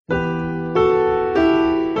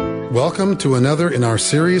Welcome to another in our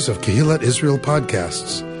series of Kehillat Israel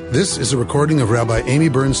podcasts. This is a recording of Rabbi Amy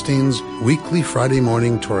Bernstein's weekly Friday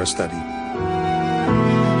morning Torah study.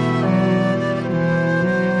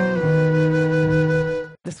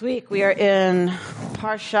 This week we are in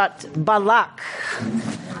Parshat Balak.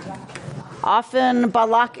 Often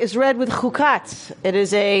Balak is read with Chukat. It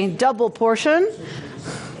is a double portion.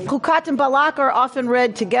 Chukat and Balak are often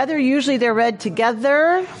read together. Usually they're read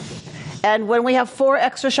together. And when we have 4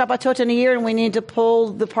 extra Shabbatot in a year and we need to pull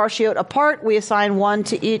the Parshiot apart, we assign one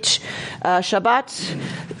to each Shabbat.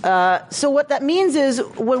 So what that means is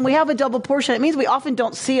when we have a double portion, it means we often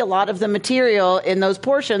don't see a lot of the material in those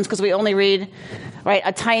portions because we only read, right,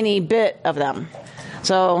 a tiny bit of them.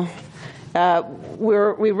 So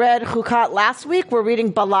we read Chukat last week, we're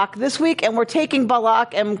reading Balak this week, and we're taking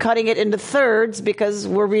Balak and cutting it into thirds because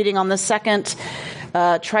we're reading on the second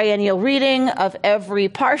triennial reading of every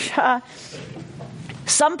parsha.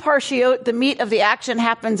 Some parshiot, the meat of the action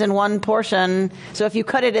happens in one portion. So if you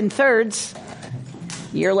cut it in thirds,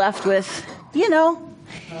 you're left with,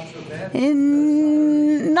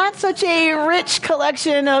 not such a rich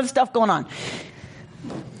collection of stuff going on.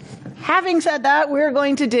 Having said that, we're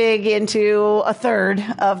going to dig into a third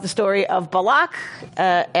of the story of Balak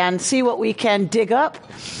and see what we can dig up.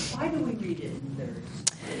 Why do we read it in thirds?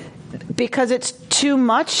 Because it's too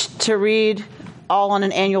much to read all on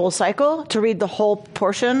an annual cycle, to read the whole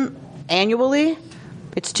portion annually.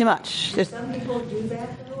 It's too much. Some people do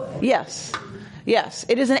that, though? Yes.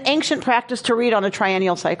 It is an ancient practice to read on a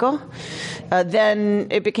triennial cycle. Then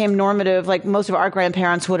it became normative, like most of our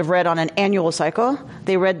grandparents would have read on an annual cycle.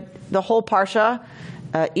 They read the whole Parsha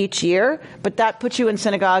each year, but that puts you in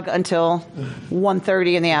synagogue until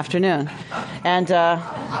 1:30 in the afternoon. And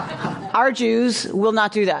our Jews will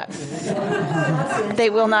not do that. They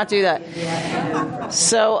will not do that.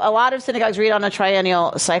 So a lot of synagogues read on a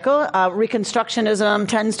triennial cycle. Reconstructionism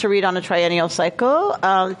tends to read on a triennial cycle.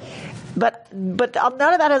 But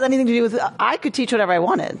none of that has anything to do with, I could teach whatever I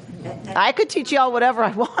wanted. I could teach y'all whatever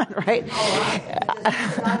I want, right?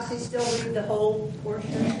 Does Nazi still read the whole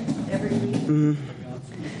portion every week?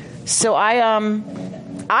 So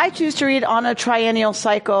I choose to read on a triennial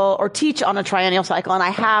cycle or teach on a triennial cycle, and I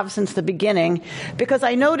have since the beginning, because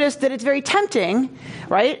I noticed that it's very tempting,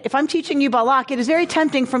 right? If I'm teaching you Balak, it is very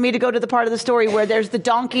tempting for me to go to the part of the story where there's the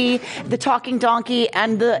donkey, the talking donkey,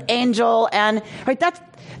 and the angel, and right, that's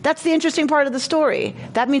the interesting part of the story.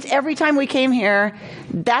 That means every time we came here,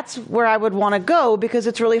 that's where I would want to go, because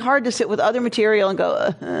it's really hard to sit with other material and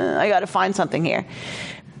go, I got to find something here.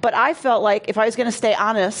 But I felt like if I was going to stay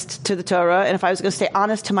honest to the Torah, and if I was going to stay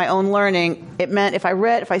honest to my own learning, it meant if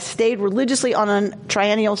I stayed religiously on a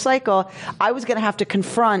triennial cycle, I was going to have to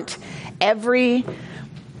confront every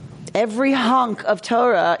hunk of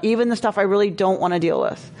Torah, even the stuff I really don't want to deal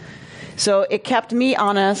with. So it kept me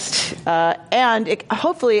honest, and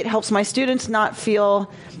hopefully it helps my students not feel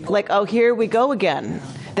like, oh, here we go again.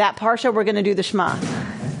 That parsha, we're going to do the Shema,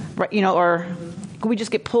 right? Or we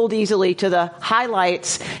just get pulled easily to the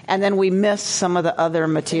highlights, and then we miss some of the other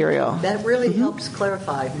material. That really helps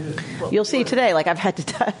clarify. You'll see today, like I had to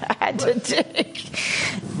dig.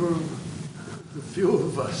 For the few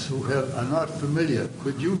of us who are not familiar,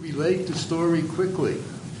 could you relate the story quickly?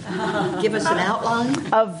 Give us an outline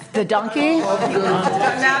Of the donkey? Now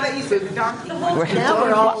that you said the donkey. Now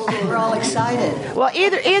we're all excited. Well,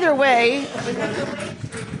 either way,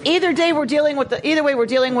 either way we're dealing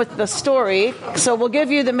with the story. So we'll give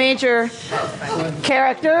you the major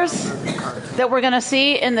characters that we're going to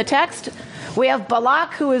see in the text. We have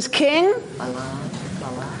Balak, who is king,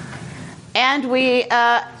 and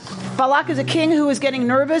Balak is a king who is getting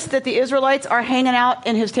nervous that the Israelites are hanging out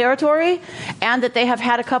in his territory and that they have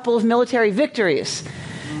had a couple of military victories.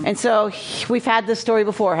 And so we've had this story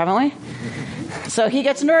before, haven't we? So he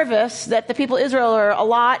gets nervous that the people of Israel are a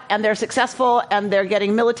lot and they're successful and they're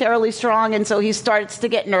getting militarily strong, and so he starts to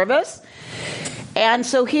get nervous. And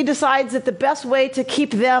so he decides that the best way to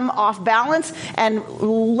keep them off balance and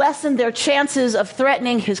lessen their chances of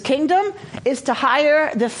threatening his kingdom is to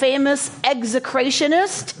hire the famous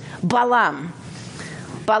execrationist Balaam.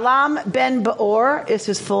 Balaam ben Beor is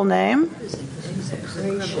his full name.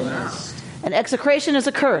 An execration is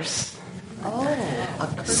a curse.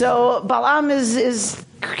 So Balaam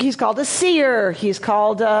he's called a seer, he's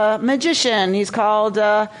called a magician, he's called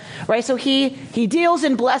right. So he deals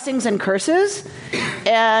in blessings and curses,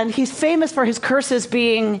 and he's famous for his curses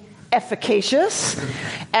being efficacious.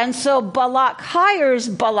 And so Balak hires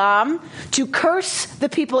Balaam to curse the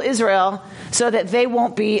people of Israel so that they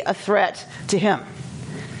won't be a threat to him.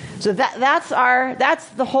 So that's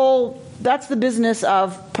the business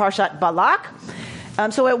of Parshat Balak.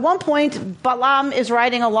 So at one point, Balaam is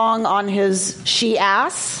riding along on his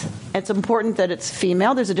she-ass. It's important that it's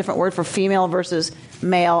female. There's a different word for female versus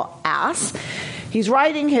male ass. He's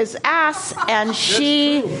riding his ass, and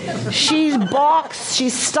she balks. She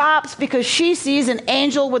stops because she sees an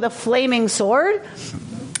angel with a flaming sword.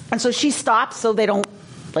 And so she stops so they don't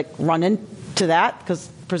run into that, because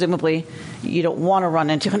presumably you don't want to run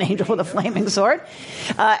into an angel with a flaming sword.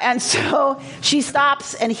 And so she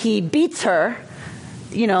stops, and he beats her,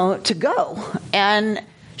 to go. And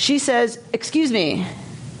she says, "Excuse me,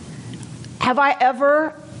 have I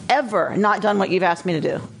ever not done what you've asked me to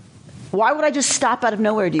do? Why would I just stop out of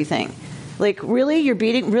nowhere, do you think? Really? You're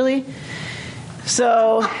beating? Really?"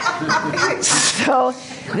 So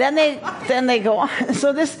then they go on.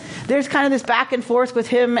 So there's kind of this back and forth with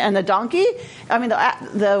him and the donkey. I mean, I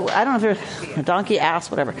don't know if there's a donkey,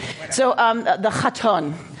 ass, whatever. So the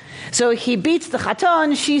chaton. So he beats the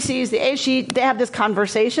chaton. She sees they have this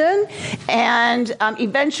conversation, and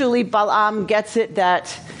eventually Balaam gets it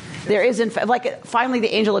that there is, finally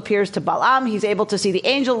the angel appears to Balaam. He's able to see the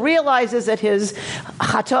angel, realizes that his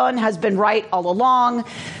chaton has been right all along.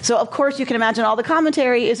 So, of course, you can imagine all the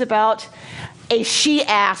commentary is about a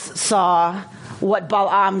she-ass saw what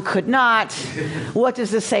Balaam could not. What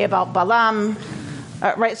does this say about Balaam?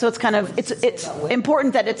 Right? So it's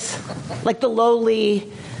important that it's like the lowly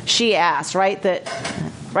she-ass, right?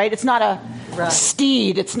 Right? It's not a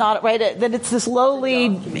steed. It's not, right, that it's this lowly,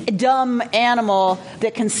 dumb animal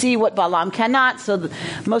that can see what Balaam cannot. So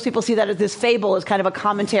most people see that as this fable as kind of a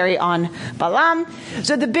commentary on Balaam.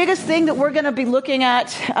 So the biggest thing that we're going to be looking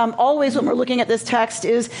at always when we're looking at this text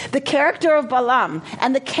is the character of Balaam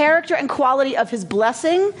and the character and quality of his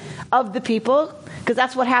blessing of the people, because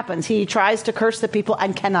that's what happens. He tries to curse the people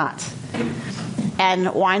and cannot,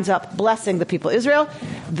 and winds up blessing the people of Israel.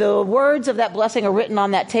 The words of that blessing are written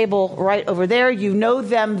on that table right over there. You know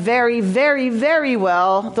them very, very, very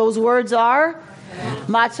well. Those words are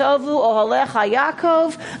Matovu Ohalecha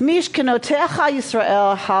Yaakov, Mishkenotecha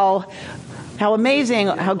Yisrael. How amazing,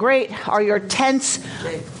 how great are your tents,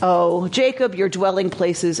 O Jacob, your dwelling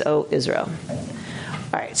places, O Israel.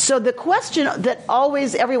 All right, so the question that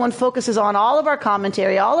always everyone focuses on, all of our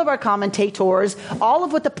commentary, all of our commentators, all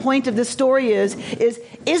of what the point of this story is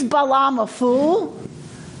Balaam a fool?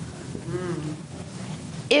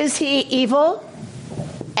 Is he evil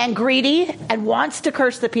and greedy and wants to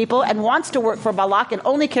curse the people and wants to work for Balak and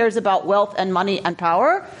only cares about wealth and money and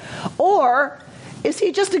power? Or is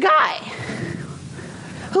he just a guy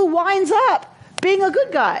who winds up being a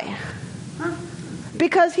good guy?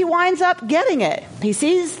 Because he winds up getting it. He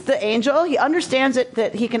sees the angel, he understands it,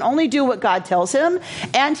 that he can only do what God tells him,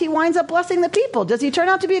 and he winds up blessing the people. Does he turn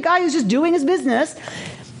out to be a guy who's just doing his business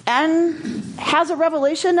and has a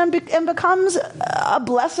revelation and becomes a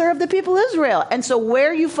blesser of the people of Israel? And so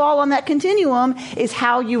where you fall on that continuum is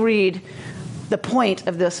how you read the point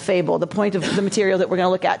of this fable, the point of the material that we're going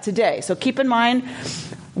to look at today. So keep in mind,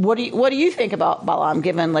 what do you think about Balaam,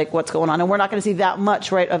 given what's going on? And we're not going to see that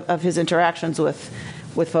much, right, of his interactions with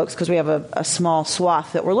folks, because we have a small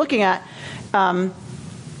swath that we're looking at.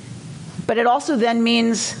 But it also then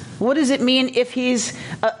means, what does it mean if he's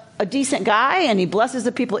a decent guy and he blesses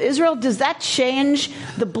the people of Israel? Does that change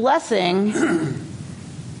the blessing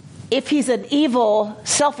if he's an evil,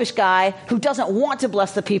 selfish guy who doesn't want to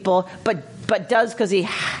bless the people, but does because he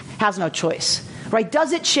has no choice? Right?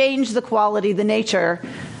 Does it change the quality, the nature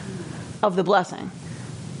of the blessing?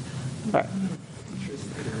 All right.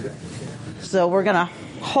 So we're going to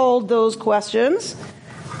hold those questions.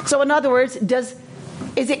 So in other words, is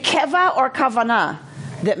it keva or kavanah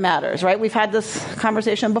that matters, right? We've had this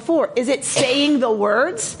conversation before. Is it saying the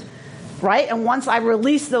words, right? And once I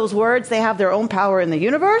release those words, they have their own power in the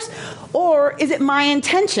universe? Or is it my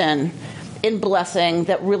intention in blessing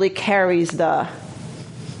that really carries the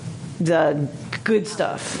good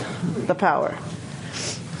stuff, the power?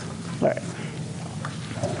 All right.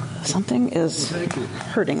 Something is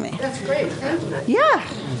hurting me. That's great. Thank you. Yeah,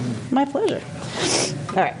 my pleasure.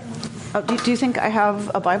 All right. Do you think I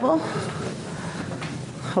have a Bible?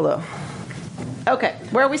 Hello. Okay.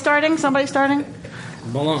 Where are we starting? Somebody starting?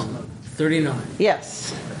 Balaam, 39.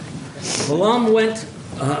 Yes. Balaam went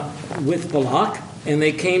with Balak, and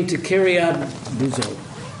they came to Kiryat Buzot.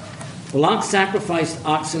 Balak sacrificed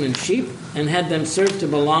oxen and sheep and had them served to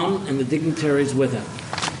Balaam and the dignitaries with him.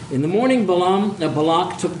 In the morning,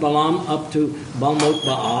 Balak took Balaam up to Balmot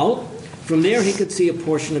Baal. From there, he could see a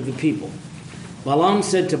portion of the people. Balaam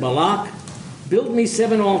said to Balak, "Build me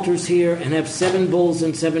 7 altars here and have 7 bulls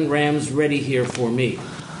and 7 rams ready here for me."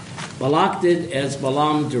 Balak did as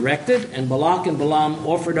Balaam directed, and Balak and Balaam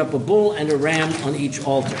offered up a bull and a ram on each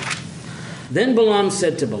altar. Then Balaam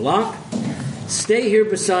said to Balak, "Stay here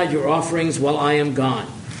beside your offerings while I am gone.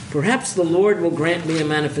 Perhaps the Lord will grant me a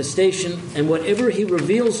manifestation, and whatever he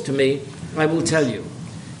reveals to me, I will tell you."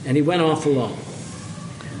 And he went off alone.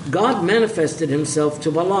 God manifested himself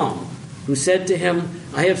to Balaam, who said to him,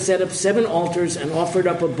 "I have set up 7 altars and offered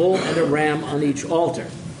up a bull and a ram on each altar."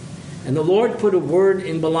 And the Lord put a word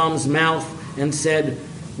in Balaam's mouth and said,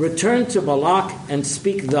 "Return to Balak and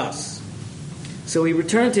speak thus." So he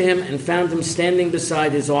returned to him and found him standing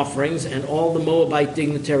beside his offerings and all the Moabite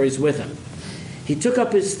dignitaries with him. He took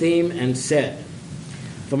up his theme and said,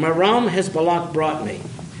 "From Aram has Balak brought me,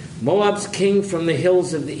 Moab's king from the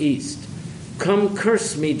hills of the east. Come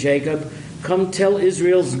curse me, Jacob. Come tell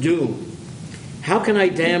Israel's doom. How can I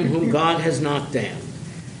damn whom God has not damned?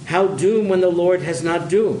 How doom when the Lord has not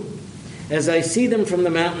doomed? As I see them from the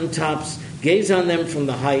mountaintops, gaze on them from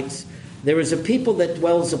the heights, there is a people that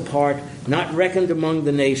dwells apart, not reckoned among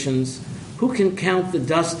the nations. Who can count the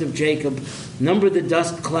dust of Jacob, number the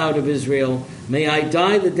dust cloud of Israel? May I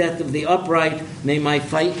die the death of the upright. May my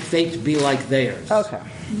fate be like theirs." Okay.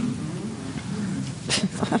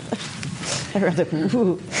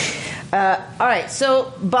 All right,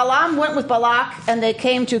 so Balaam went with Balak, and they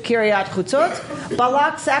came to Kiryat Chutzot.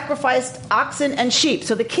 Balak sacrificed oxen and sheep.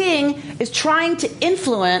 So the king is trying to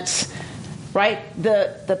influence, right,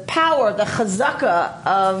 the power, the chazaka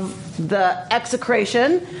of the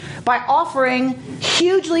execration by offering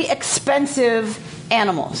hugely expensive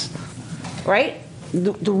animals, right?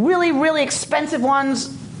 The really, really expensive ones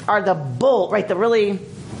are the bull, right, the really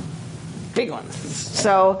big ones.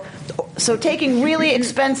 So taking really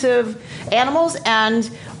expensive animals and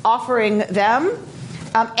offering them,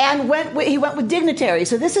 and he went with dignitaries.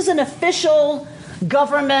 So this is an official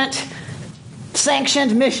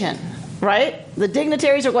government-sanctioned mission, right? The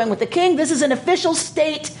dignitaries are going with the king. This is an official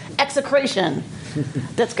state execration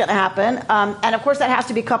that's going to happen. And of course that has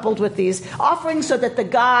to be coupled with these offerings so that the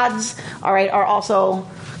gods, all right, are also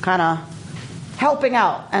kind of helping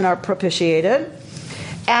out and are propitiated.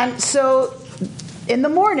 And so in the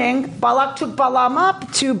morning, Balak took Balaam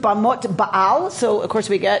up to Bamot Baal. So, of course,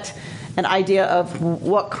 we get an idea of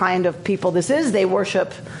what kind of people this is. They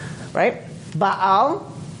worship, right, Baal.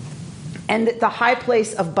 And the high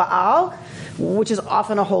place of Baal, which is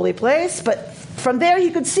often a holy place. But from there,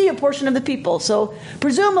 you could see a portion of the people. So,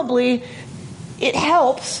 presumably, it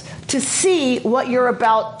helps to see what you're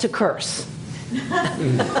about to curse.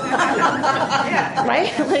 Right?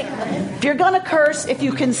 Like, if you're going to curse, if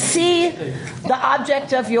you can see the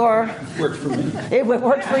object of your... Worked for me. It would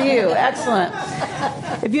work for you. Excellent.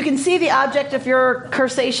 If you can see the object of your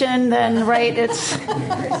cursation, then, right, it's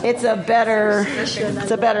a better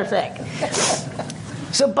thing.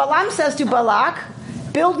 So Balaam says to Balak,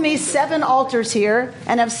 "Build me 7 altars here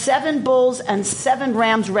and have 7 bulls and 7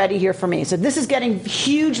 rams ready here for me." So this is getting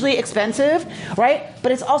hugely expensive, right?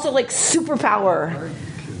 But it's also like superpower,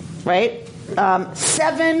 right?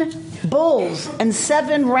 7 bulls and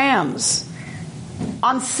 7 rams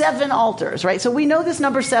on 7 altars, right? So we know this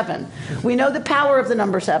number 7. We know the power of the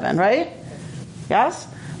number 7, right? Yes?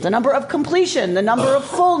 The number of completion, the number of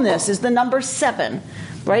fullness is the number 7,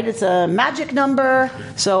 right? It's a magic number.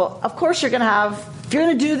 So of course you're going to have... If you're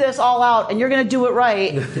going to do this all out and you're going to do it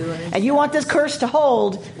right, and you want this curse to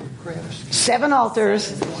hold, 7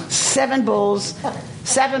 altars, 7 bulls,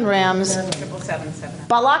 7 rams.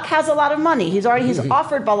 Balak has a lot of money. He's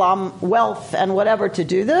offered Balaam wealth and whatever to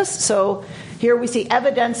do this. So here we see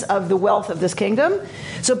evidence of the wealth of this kingdom.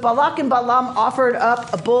 So Balak and Balaam offered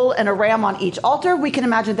up a bull and a ram on each altar. We can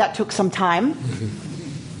imagine that took some time.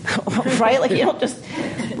 Right? Like, you don't just,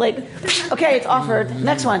 like, okay, it's offered.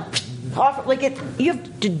 Next one. You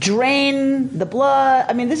have to drain the blood.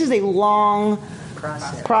 I mean, this is a long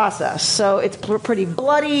process. So it's pretty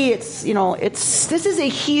bloody. This is a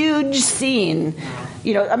huge scene.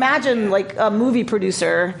 Imagine like a movie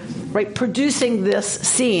producer, right, producing this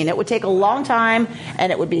scene. It would take a long time,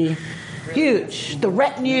 and it would be huge. The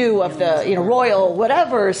retinue of the royal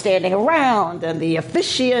whatever standing around, and the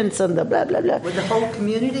officiants and the blah blah blah. Would the whole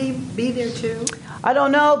community be there too? I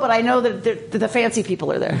don't know, but I know that the fancy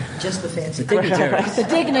people are there. Just the fancy dignitaries. The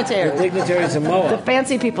dignitaries. The dignitaries of Moab. The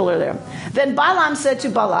fancy people are there. Then Balaam said to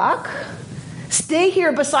Balak, "Stay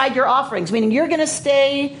here beside your offerings," meaning you're going to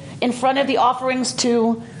stay in front of the offerings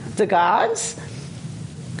to the gods.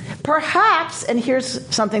 Perhaps, and here's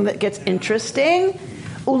something that gets interesting,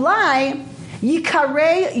 Ulai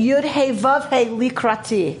yikare yud he vav he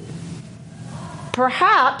likrati.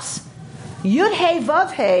 Perhaps Yud He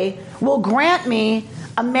Vav He will grant me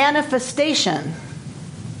a manifestation,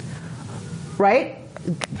 right?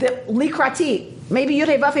 The likrati. Maybe Yud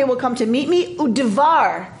He Vav He will come to meet me.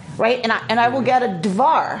 Udevar, right? And I will get a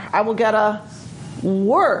dvar. I will get a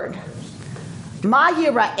word. Ma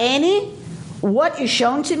yira'eni, what is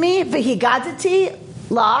shown to me, v'higadati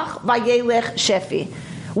lach vayelech shefi.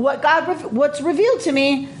 What's revealed to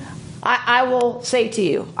me, I will say to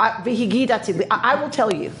you. V'higidati, I will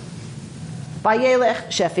tell you. Vayelech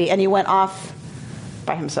shefi, and he went off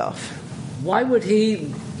by himself. Why would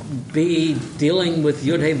he be dealing with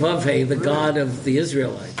Yud-Heh-Vav-Heh, the God of the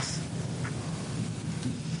Israelites,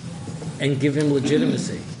 and give him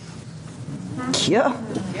legitimacy? Yeah.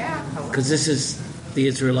 Because this is the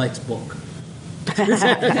Israelites' book.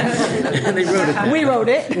 And they wrote it. We wrote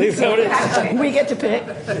it. We wrote it. We get to pick.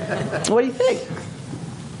 What do you think?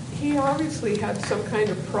 He obviously had some kind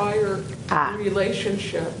of prior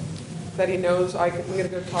relationship that he knows, I'm going to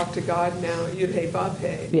go talk to God now,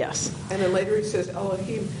 Yud-Heh-Vav-Heh. Yes. And then later he says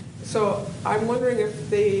Elohim. So I'm wondering if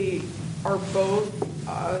they are both,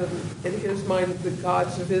 in his mind, the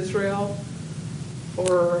gods of Israel,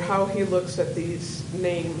 or how he looks at these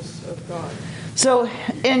names of God. So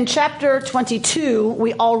in chapter 22,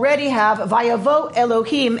 we already have Vayavo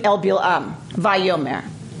Elohim el Bil'am, Vayomer.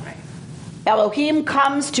 Elohim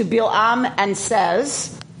comes to Bil'am and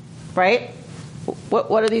says, right,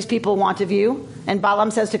 what do these people want of you? And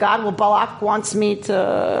Balaam says to God, well, Balak wants me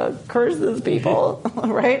to curse these people,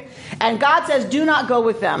 right? And God says, do not go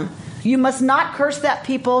with them. You must not curse that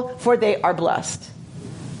people, for they are blessed.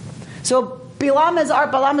 So Balaam has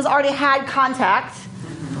already had contact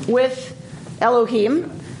with Elohim,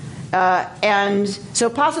 and so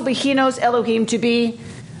possibly he knows Elohim to be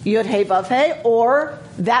Yud-Heh-Vav-Heh, or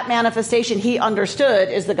that manifestation he understood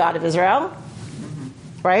is the God of Israel,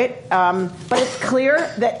 right? But it's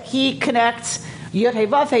clear that he connects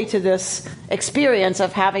Yud-Heh-Vav-Heh to this experience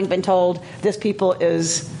of having been told this people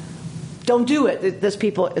is, don't do it, this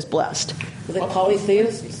people is blessed. Were they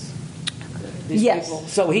polytheists? Yes. People?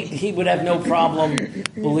 So he would have no problem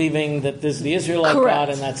believing that this is the Israelite Correct. God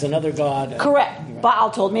and that's another God. Correct.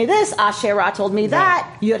 Baal told me this, Asherah told me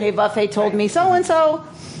that, Yud-Heh-Vav-Heh told me so-and-so.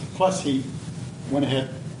 Plus, he went ahead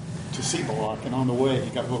to see Balak, and on the way, he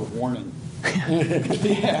got a little warning.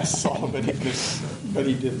 He asked Saul, but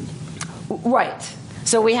he didn't. Right.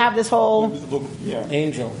 So we have this whole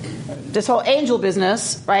Angel. this whole angel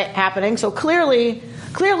business, right, happening. So clearly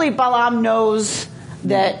Balaam knows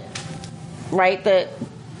that, right, that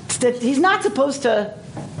he's not supposed to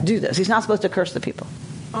do this. He's not supposed to curse the people.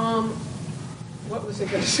 What was I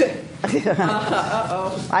going to say?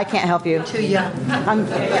 I can't help you. Too young. I'm,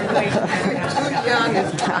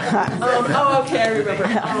 Okay, I remember.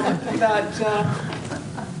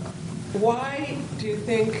 Why do you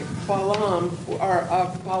think Balaam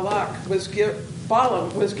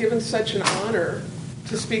was given such an honor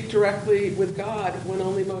to speak directly with God when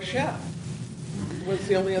only Moshe was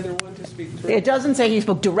the only other one to speak directly? it doesn't say he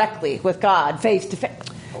spoke directly with God, face to face.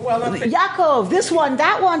 Well, Yaakov, this one,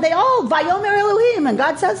 that one, they all, Vayomer Elohim, and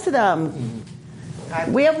God says to them.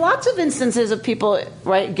 We have lots of instances of people,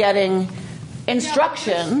 right, getting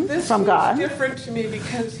instruction from God. This is different to me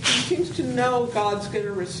because he seems to know God's going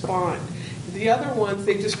to respond. The other ones,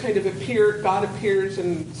 they just kind of appear, God appears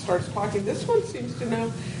and starts talking. This one seems to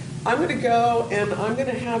know, I'm going to go and I'm going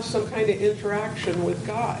to have some kind of interaction with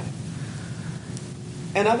God.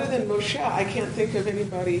 And other than Moshe, I can't think of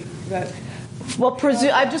anybody that... Well,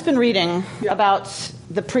 I've just been reading about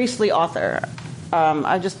the priestly author.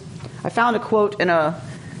 I found a quote in a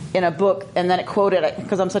book, and then it quoted,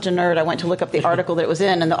 because I'm such a nerd, I went to look up the article that it was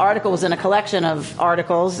in, and the article was in a collection of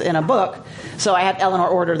articles in a book, so I had Eleanor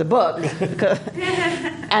order the book.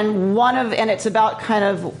 And it's about kind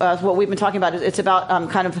of what we've been talking about. It's about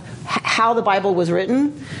kind of how the Bible was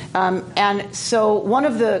written, and so one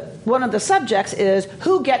of the subjects is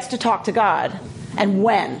who gets to talk to God and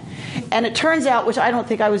when. And it turns out, which I don't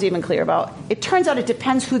think I was even clear about, it turns out it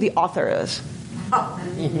depends who the author is.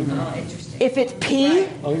 Interesting. If it's P...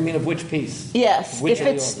 Oh, you mean of which piece? Yes. Which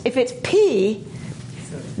If it's P,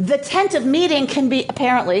 the tent of meeting can be,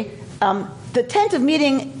 apparently, the tent of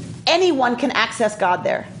meeting, anyone can access God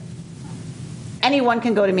there. Anyone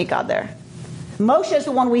can go to meet God there. Moshe is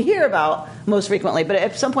the one we hear about most frequently, but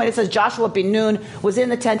at some point it says Joshua bin Nun was in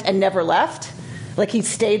the tent and never left. Like he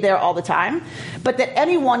stayed there all the time. But that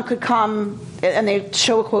anyone could come, and they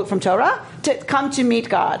show a quote from Torah, to come to meet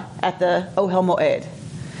God at the Ohel Moed.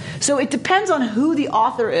 So it depends on who the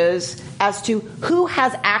author is as to who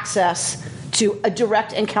has access to a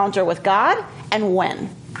direct encounter with God and when.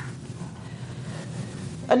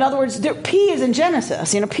 In other words, P is in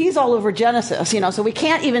Genesis. P is all over Genesis. So we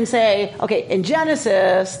can't even say, okay, in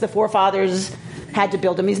Genesis, the forefathers had to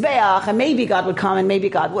build a mizbeach, and maybe God would come, and maybe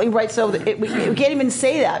God, right? So we can't even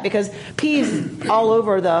say that because P is all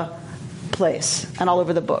over the place and all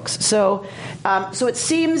over the books. So it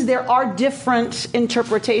seems there are different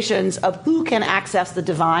interpretations of who can access the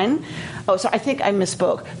divine. Oh, so I think I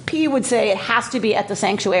misspoke. P would say it has to be at the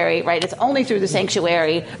sanctuary, right? It's only through the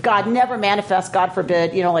sanctuary. God never manifests, God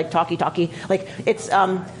forbid, like talkie. Like it's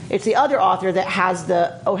the other author that has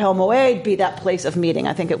the Ohel Moed be that place of meeting.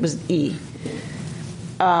 I think it was E.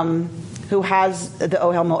 Who has the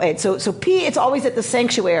Ohel Moed. So P, it's always at the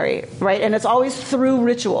sanctuary, right? And it's always through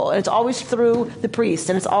ritual, and it's always through the priest,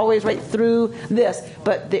 and it's always right through this.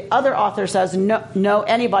 But the other author says, no,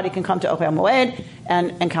 anybody can come to Ohel Moed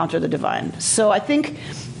and encounter the divine. So I think,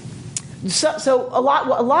 so a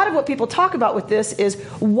lot of what people talk about with this is,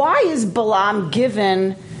 why is Balaam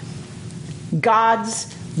given God's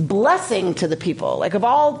blessing to the people? Like of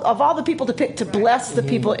all the people to pick to bless the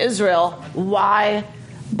people of Israel, why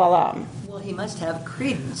Balaam? Well, he must have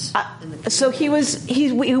credence. So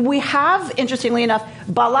we have, interestingly enough,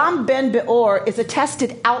 Balaam ben Beor is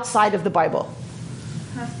attested outside of the Bible.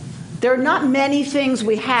 There are not many things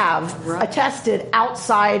we have attested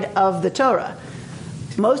outside of the Torah.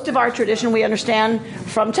 Most of our tradition we understand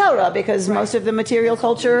from Torah because most of the material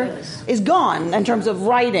culture is gone in terms of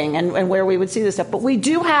writing and where we would see this stuff. But we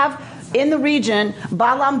do have in the region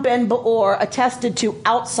Balaam ben Beor attested to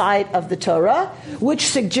outside of the Torah, which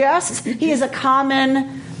suggests he is a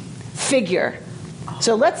common figure.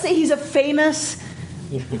 So let's say he's a famous,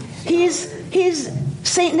 he's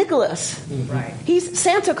Saint Nicholas. Right. He's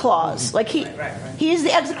Santa Claus. Like he's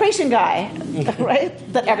the execration guy, right?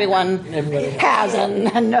 That everyone has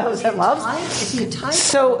and knows and loves. Is he a type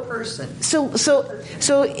of person?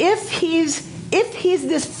 So if he's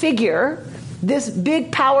this figure, this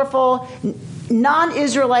big, powerful,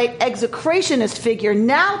 non-Israelite execrationist figure,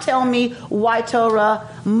 now tell me why Torah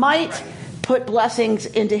might put blessings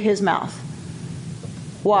into his mouth.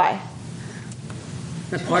 Why?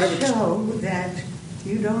 Part of it. Show that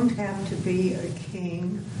you don't have to be a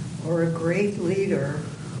king or a great leader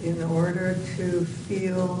in order to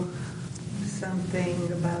feel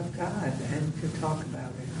something about God and to talk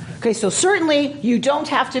about it. Okay, so certainly you don't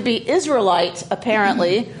have to be Israelite,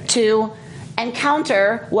 apparently, to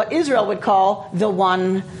encounter what Israel would call the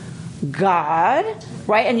one God,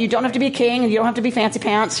 right? And you don't have to be a king, and you don't have to be fancy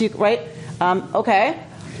pants, right? Okay.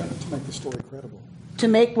 To make the story credible. To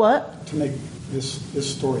make what? To make this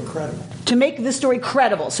story credible. To make this story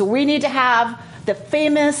credible. So we need to have the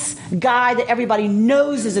famous guy that everybody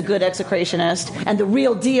knows is a good execrationist and the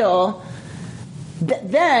real deal.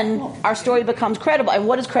 Then our story becomes credible. And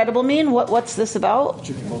what does credible mean? What's this about? That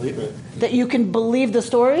you can believe it. That you can believe the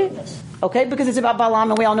story? Yes. Okay, because it's about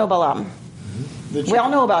Balaam, and we all know Balaam. We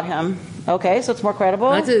all know about him. Okay, so it's more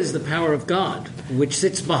credible. That is the power of God, which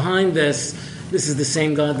sits behind this. This is the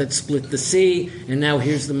same God that split the sea, and now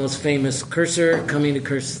here's the most famous curser coming to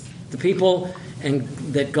curse the people, and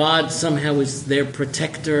that God somehow is their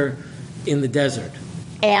protector in the desert.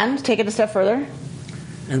 And, take it a step further.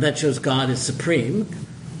 And that shows God is supreme.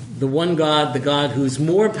 The one God, the God who's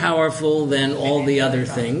more powerful than all the other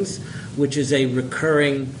things, which is a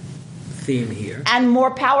recurring theme here. And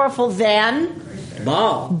more powerful than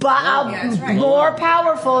Baal. Right. More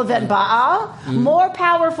powerful than Baal, more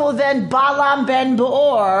powerful than Balaam ben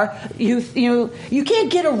Beor. You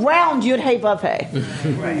can't get around Yud Hey Vav Hey.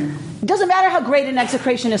 Right. It doesn't matter how great an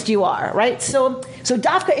execrationist you are, right? So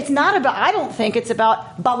Dafka, it's not about, I don't think it's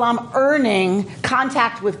about Balaam earning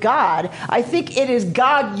contact with God. I think it is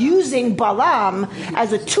God using Balaam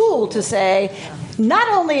as a tool to say, not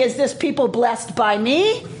only is this people blessed by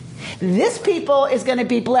me, this people is going to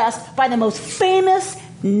be blessed by the most famous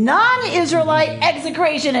non-Israelite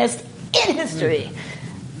execrationist in history.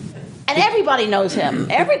 And everybody knows him.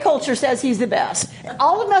 Every culture says he's the best.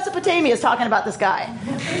 All of Mesopotamia is talking about this guy.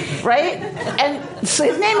 Right? And so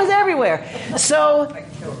his name is everywhere. So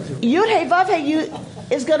Yud Hey Vav Hey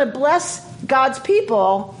is going to bless God's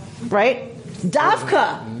people, right?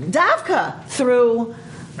 Davka through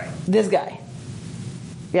this guy.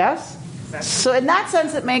 Yes? So in that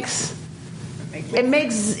sense, it makes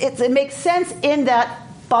sense in that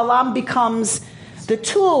Balaam becomes the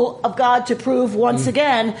tool of God to prove once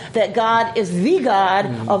again that God is the God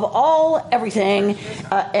of everything,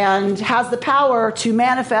 and has the power to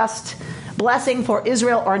manifest blessing for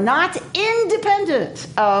Israel or not, independent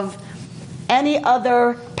of any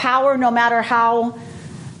other power, no matter how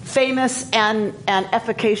famous and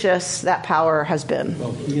efficacious that power has been.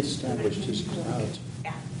 Well, he established his cloud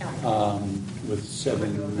with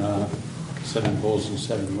seven bulls and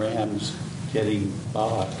 7 rams, getting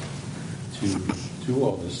Balak to do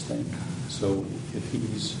all this thing. So if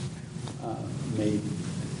he's made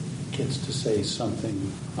kids to say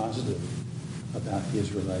something positive about the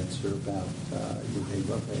Israelites or about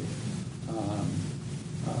Yehovah,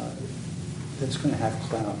 that's going to have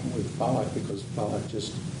clout with Balak, because Balak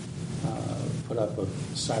just put up a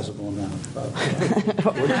sizable amount of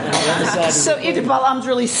So either Balaam's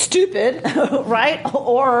really stupid, right?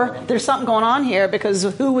 Or there's something going on here, because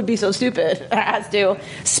who would be so stupid as to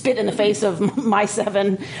spit in the face of my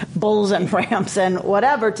 7 bulls and rams and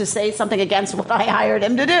whatever to say something against what I hired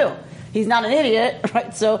him to do? He's not an idiot,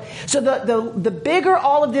 right? So the bigger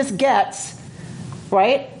all of this gets,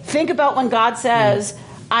 right? Think about when God says,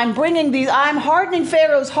 I'm hardening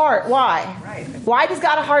Pharaoh's heart. Why? Right. Why does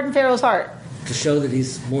God harden Pharaoh's heart? To show that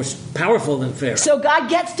he's more powerful than Pharaoh. So God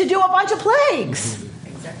gets to do a bunch of plagues.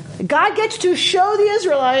 Exactly. God gets to show the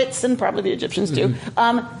Israelites, and probably the Egyptians too,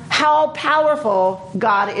 how powerful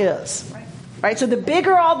God is. Right? So the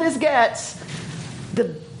bigger all this gets,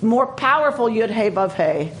 the more powerful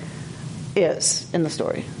Yud-Heh-Vav-Heh is in the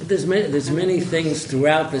story. There's many things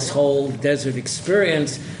throughout this whole desert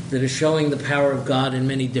experience that are showing the power of God in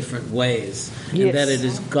many different ways. Yes. And that it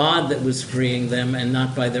is God that was freeing them and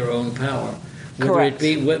not by their own power.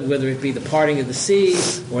 Whether it be the parting of the sea,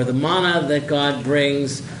 or the manna that God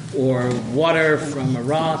brings, or water from a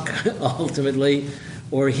rock, ultimately,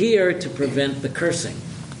 or here to prevent the cursing.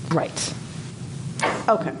 Right.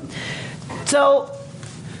 Okay. So,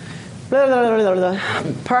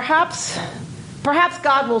 perhaps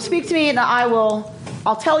God will speak to me, and I'll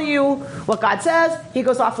tell you what God says. He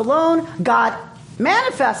goes off alone. God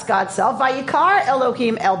manifests God's self. Vayikar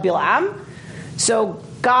Elohim el Bilam. So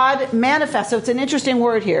God manifests. So it's an interesting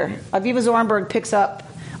word here. Aviva Zornberg picks up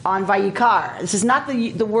on Vayikar. This is not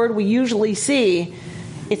the word we usually see.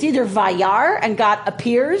 It's either Vayar, and God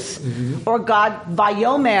appears, or God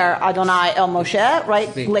Vayomer Adonai el Moshe, right?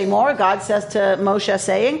 Lemor, God says to Moshe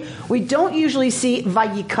saying. We don't usually see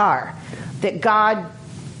Vayikar, that God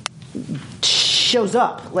shows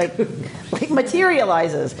up, like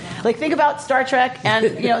materializes. Like, think about Star Trek and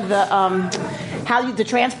the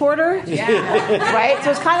transporter, right?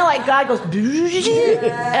 So it's kind of like God goes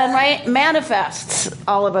and manifests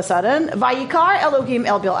all of a sudden. Vayikar Elohim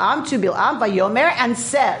el Bilam to Bilam Vayomer, and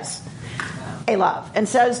says Elav, and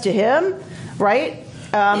says to him, right?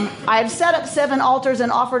 I have set up 7 altars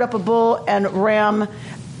and offered up a bull and ram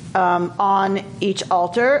on each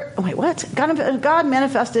altar. Wait, what? God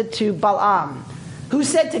manifested to Balaam, who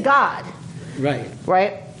said to God. Right?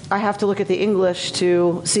 I have to look at the English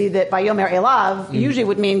to see that Vayomer Elav usually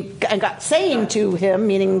would mean God saying to him,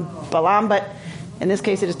 meaning Balaam, but in this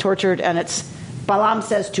case it is tortured, and it's Balaam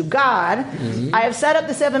says to God, I have set up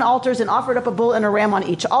the 7 altars and offered up a bull and a ram on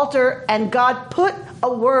each altar, and God put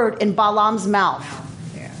a word in Balaam's mouth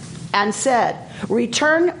and said,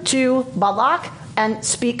 return to Balak and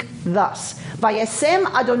speak thus. Vayasem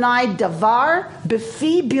Adonai davar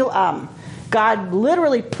b'fi Bilam. God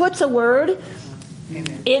literally puts a word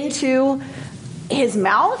into his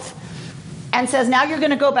mouth and says, now you're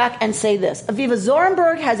going to go back and say this. Aviva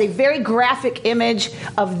Zornberg has a very graphic image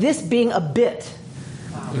of this being a bit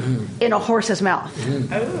in a horse's mouth.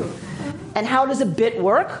 And how does a bit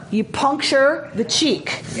work? You puncture the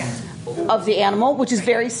cheek of the animal, which is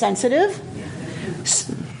very sensitive.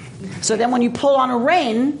 So then when you pull on a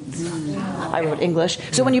rein, I wrote English,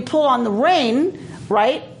 so when you pull on the rein,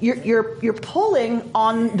 right, you're pulling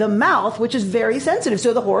on the mouth, which is very sensitive.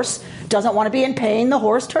 So the horse doesn't want to be in pain, the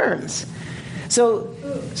horse turns. So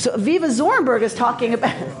Aviva Zornberg is talking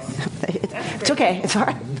about, it's okay, it's all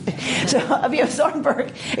right. So Aviva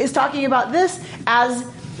Zornberg is talking about this as,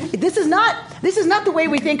 this is not the way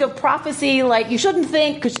we think of prophecy, like you shouldn't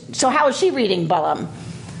think, so how is she reading Balaam?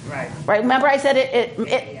 Right. Remember I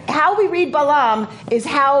said how we read Balaam is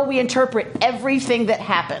how we interpret everything that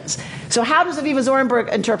happens. So how does Aviva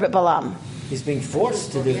Zornberg interpret Balaam? He's being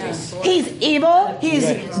forced to do this. He's evil. He's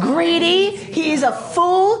greedy. He's a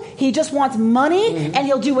fool. He just wants money, and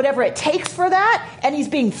he'll do whatever it takes for that. And he's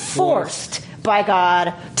being forced by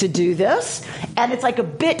God to do this. And it's like a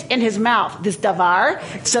bit in his mouth, this davar.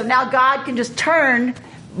 So now God can just turn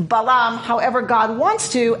Balaam however God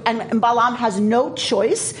wants to, and Balaam has no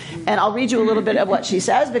choice. And I'll read you a little bit of what she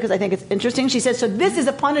says, because I think it's interesting. She says, so this is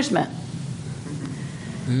a punishment.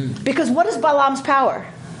 Because what is Balaam's power?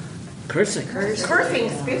 Cursing, Spitting,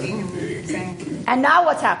 saying. And now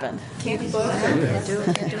what's happened? He's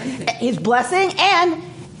blessing, and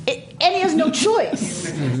he has no choice.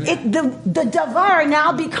 The davar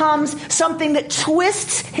now becomes something that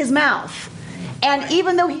twists his mouth. And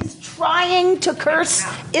even though he's trying to curse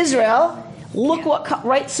Israel, look what,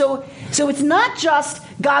 right? So it's not just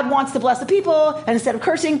God wants to bless the people, and instead of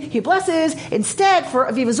cursing, he blesses. Instead, for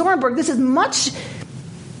Aviva Zornberg, this is much,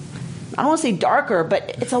 I don't want to say darker,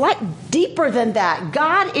 but it's a lot deeper than that.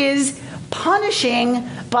 God is punishing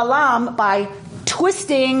Balaam by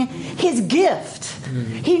twisting his gift.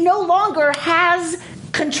 He no longer has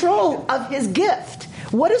control of his gift.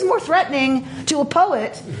 What is more threatening to a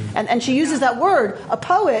poet, and she uses that word, a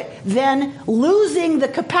poet, than losing the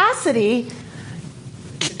capacity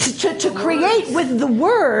to create with the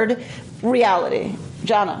word reality?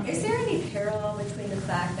 Jana. Is there any parallel between the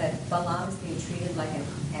fact that Balaam is being treated like an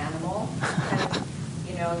animal? Kind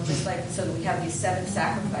of, just like, so that we have these 7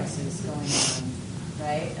 sacrifices going on,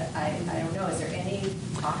 right? I don't know. Is there any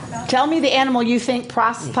talk about that? Tell me the animal you think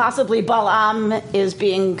possibly Balaam is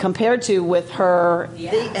being compared to with her. The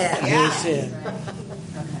ass. Yes. Right.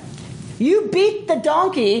 Okay. You beat the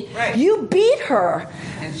donkey. Right. You beat her.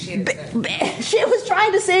 And she was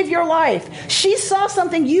trying to save your life. She saw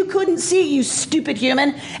something you couldn't see, you stupid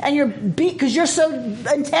human, and you're beat because you're so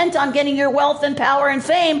intent on getting your wealth and power and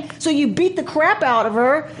fame, so you beat the crap out of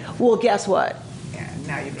her. Well, guess what? Yeah,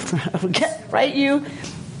 now you beat Right?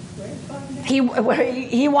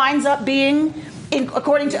 He winds up being,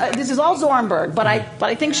 according to this is all Zornberg, but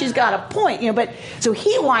I think she's got a point, But so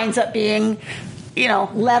he winds up being,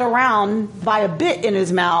 led around by a bit in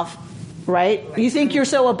his mouth, right? You think you're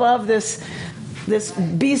so above this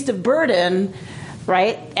beast of burden,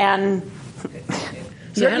 right? And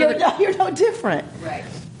So you're no different. Right.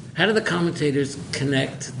 How do the commentators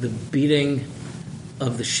connect the beating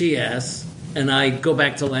of the she-ass? And I go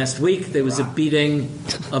back to last week, there was a beating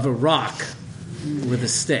of a rock with a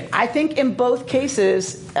stick. I think in both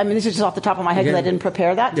cases, this is just off the top of my head because I didn't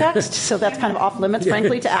prepare that text, so that's kind of off limits,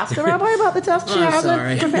 frankly, to ask the rabbi about the text she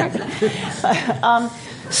hasn't prepared.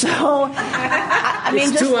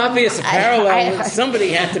 It's too obvious a parallel. Somebody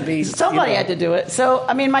had to be. Somebody had to do it. So,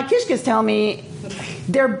 my kishkas tell me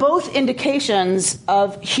they're both indications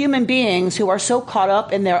of human beings who are so caught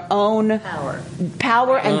up in their own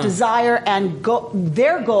power and desire and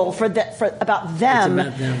their goal for about them,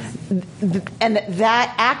 and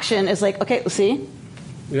that action is like, okay, see,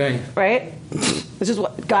 right. This is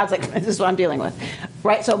what God's like. This is what I'm dealing with,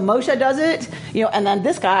 right? So Moshe does it, and then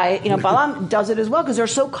this guy, Balaam does it as well because they're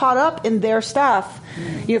so caught up in their stuff.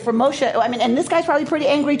 For Moshe, and this guy's probably pretty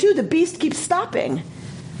angry too. The beast keeps stopping.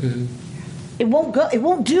 Mm-hmm. It won't go. It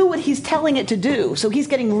won't do what he's telling it to do. So he's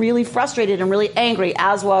getting really frustrated and really angry,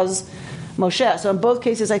 as was Moshe. So in both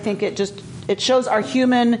cases, I think it shows our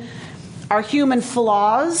human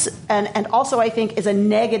flaws, and also I think is a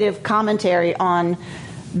negative commentary on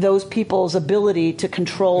those people's ability to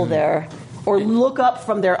control or look up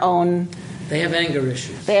from their own. They have anger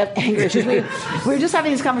issues. We were just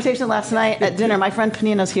having this conversation last night at dinner. My friend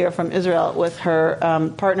Panina's here from Israel with her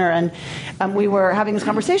partner, and we were having this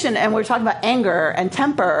conversation, and we were talking about anger and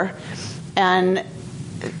temper. And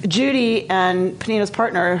Judy and Panina's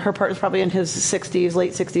partner, her partner's probably in his 60s,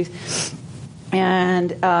 late 60s,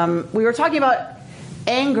 and we were talking about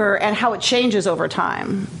anger and how it changes over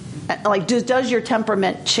time. Like, does your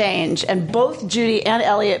temperament change? And both Judy and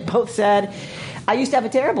Elliot both said, I used to have a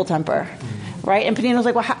terrible temper. Right? And Panina was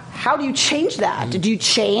like, well, how do you change that? Did you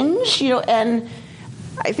change? And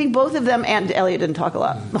I think both of them, and Elliot didn't talk a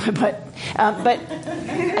lot, but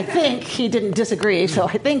I think he didn't disagree, so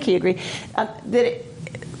I think he agreed,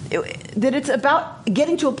 that it's about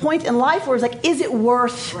getting to a point in life where it's like, is it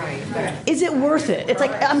worth it? It's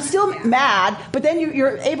like, I'm still mad, but then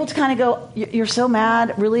you're able to kind of go, you're so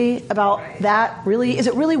mad, really, about that? Really? Is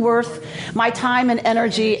it really worth my time and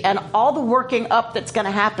energy and all the working up that's going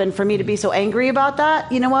to happen for me to be so angry about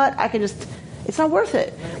that? You know what? It's not worth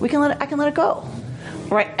it. I can let it go.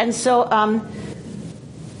 Right? And so,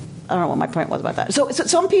 I don't know what my point was about that. So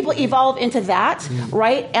some people evolve into that,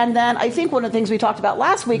 right? And then I think one of the things we talked about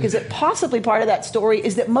last week is that possibly part of that story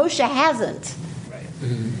is that Moshe hasn't. Right.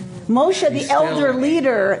 Mm-hmm. Moshe, the elder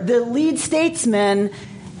leader, the lead statesman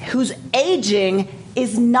who's aging,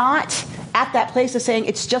 is not at that place of saying,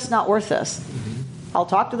 it's just not worth this. Mm-hmm. I'll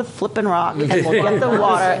talk to the flippin' rock, and we'll get the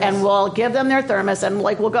water, and we'll give them their thermos, and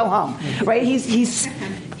we'll go home. Right? He's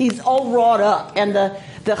all wrought up, and the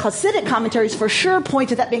Hasidic commentaries for sure point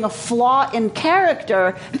to that being a flaw in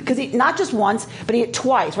character, because not just once, but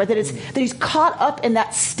twice, right? That he's caught up in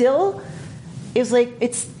that still is like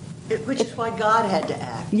which is why God had to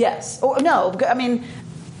act. Yes.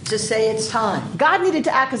 To say it's time. God needed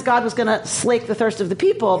to act because God was going to slake the thirst of the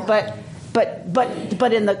people, but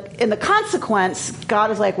in the consequence,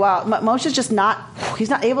 God is like, wow, Moshe's just he's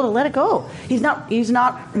not able to let it go. He's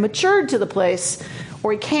not matured to the place,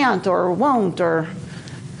 or he can't, or won't, or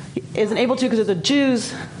isn't able to because of the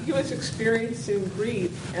Jews. He was experiencing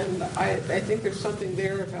grief, and I think there's something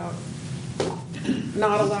there about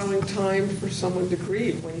not allowing time for someone to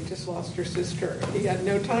grieve when you just lost your sister. He had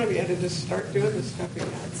no time. He had to just start doing this stuff again.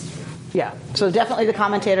 Yeah, so definitely the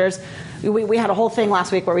commentators. We had a whole thing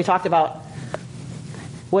last week where we talked about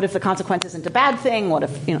what if the consequence isn't a bad thing? What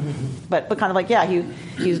if, but kind of like, yeah,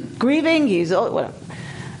 he's grieving, whatever.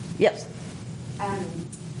 Yes.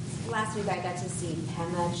 Last week I got to see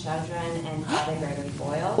Pema Chodron and Father Gregory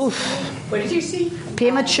Boyle. Oof. What did you see?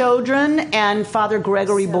 Pema Chodron and Father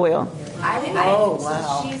Gregory Boyle.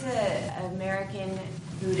 So she's an American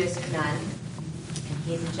Buddhist nun, and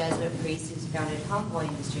he's a Jesuit priest who's founded Home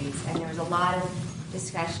Industries. And there was a lot of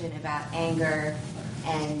discussion about anger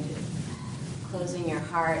and closing your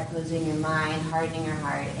heart, closing your mind, hardening your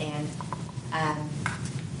heart, and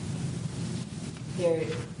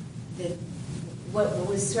what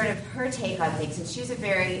was sort of her take on things. And she's a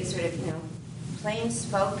very sort of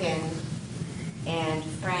plain-spoken and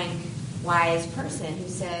frank, wise person who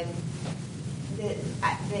said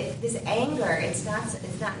this anger, it's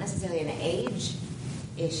not necessarily an age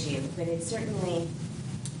issue, but it's certainly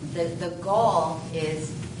the goal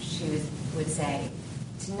is, she would say,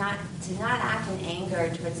 to not act in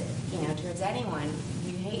anger towards anyone.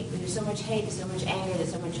 There's so much hate, there's so much anger,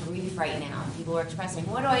 there's so much grief right now. People are expressing,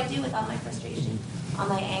 what do I do with all my frustration, all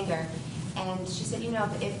my anger? And she said,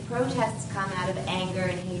 if protests come out of anger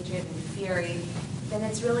and hatred and fury, then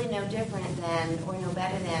it's really no different than, or no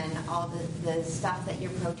better than, all the stuff that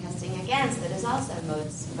you're protesting against that is also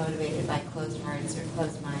motivated by closed hearts or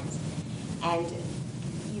closed minds. And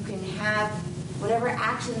you can have whatever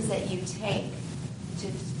actions that you take,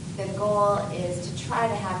 the goal is to try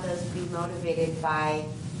to have those be motivated by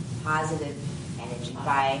positive energy,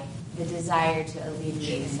 by the desire to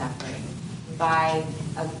alleviate suffering, by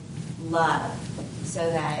love, so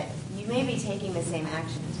that you may be taking the same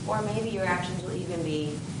actions, or maybe your actions will even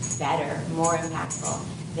be better, more impactful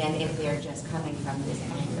than if they're just coming from this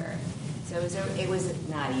anger. So it was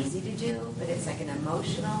not easy to do, but it's like an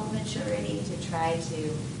emotional maturity to try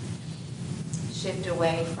to shift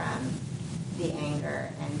away from the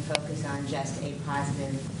anger and focus on just a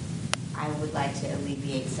positive, I would like to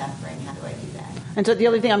alleviate suffering. How do I do that? And so the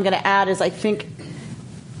other thing I'm going to add is I think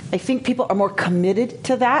people are more committed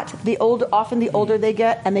to that. Often the older they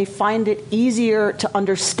get, and they find it easier to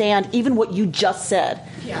understand even what you just said.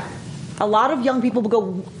 Yeah. A lot of young people will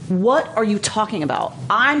go, what are you talking about?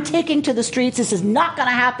 I'm taking to the streets. This is not going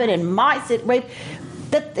to happen in my city. Right?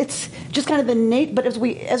 That it's just kind of the innate. But as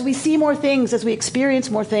we see more things, as we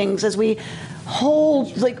experience more things, as we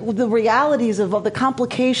hold like the realities of the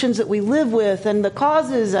complications that we live with and the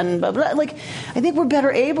causes and blah, blah, like I think we're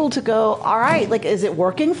better able to go, all right, like is it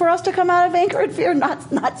working for us to come out of anger and fear?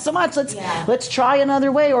 Not so much. Let's try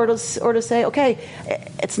another way, or to say, okay,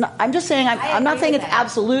 it's not. I'm just saying I'm not saying it's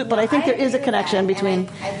absolute, but I think there is a connection between.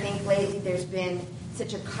 I think lately there's been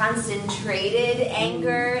such a concentrated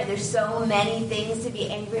anger. There's so many things to be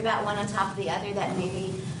angry about, one on top of the other, that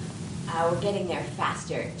maybe we're getting there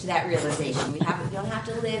faster to that realization. We don't have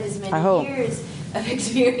to live as many years of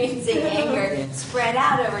experiencing anger spread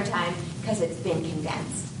out over time because it's been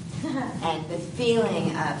condensed. And the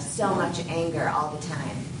feeling of so much anger all the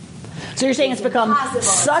time. So you're saying it's become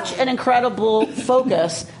such an incredible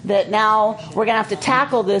focus that now we're going to have to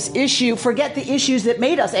tackle this issue, forget the issues that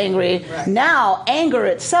made us angry. Right. Now anger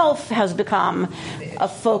itself has become a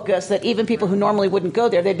focus that even people who normally wouldn't go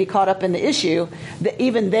there, they'd be caught up in the issue, that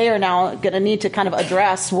even they are now going to need to kind of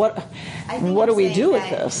address what do we do with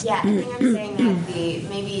this? Yeah, I think I'm saying that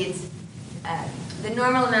maybe it's the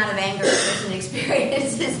normal amount of anger a person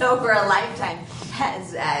experiences over a lifetime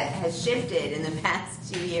has shifted in the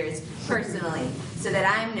past 2 years personally, so that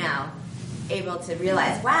I'm now able to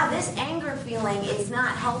realize, wow, this anger feeling is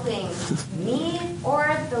not helping me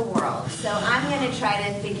or the world. So I'm going to try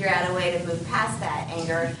to figure out a way to move past that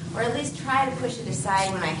anger, or at least try to push it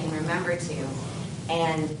aside when I can remember to,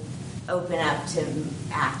 and open up to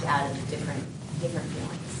act out of different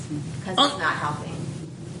feelings, because it's not helping.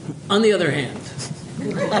 On the other hand.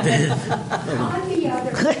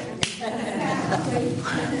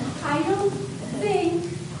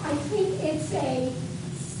 I think it's a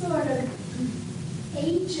sort of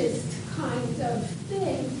ageist kind of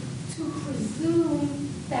thing to presume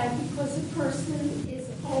that because a person is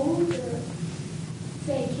older,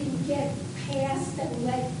 they can get past and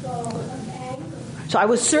let go of anger. So I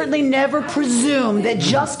would certainly never presume that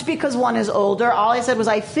just because one is older, all I said was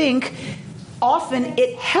I think often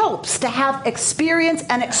it helps to have experience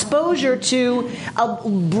and exposure to a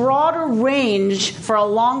broader range for a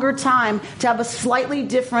longer time, to have a slightly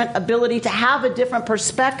different ability, to have a different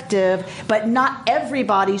perspective, but not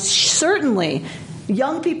everybody, certainly.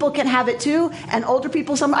 Young people can have it too, and older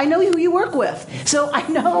people, I know who you work with, so I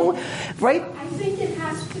know, right? I think it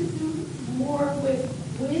has to do more with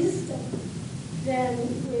wisdom than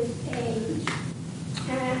with age.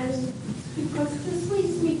 And because this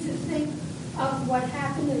leads me to think of what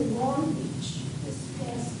happened in Long Beach this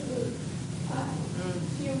past week.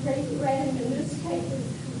 If you read in the newspaper,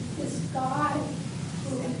 this guy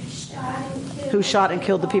who shot and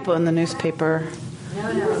killed the people in the newspaper.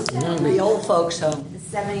 No. The old folks' home. The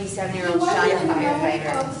 77-year-old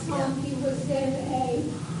firefighter. He was in a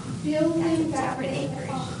building that was a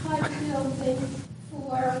HUD building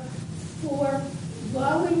for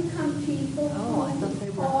low-income people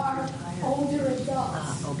who are older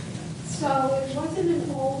adults. So it wasn't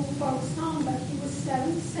an old folks' home, but he was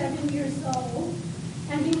 77 years old,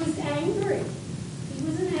 and he was angry. He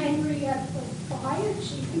wasn't angry at the fire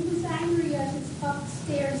chief. He was angry at his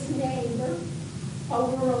upstairs neighbor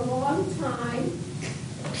over a long time,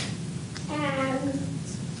 and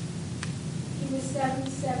he was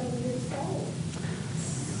 77 years old.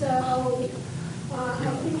 So I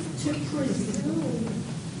think to presume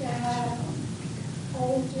that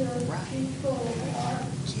older people are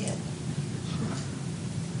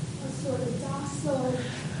sort of docile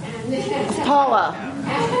and Paula,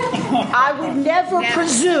 I would never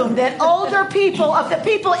presume that older people of the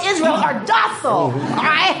people of Israel are docile.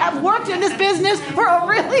 I have worked in this business for a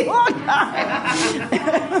really long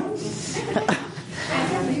time.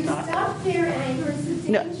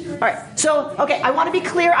 No. All right. So, okay, I want to be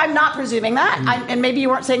clear. I'm not presuming that. And maybe you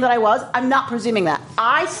weren't saying that I was. I'm not presuming that.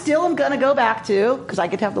 I still am going to go back to, because I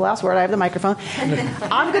get to have the last word. I have the microphone.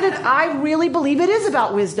 I really believe it is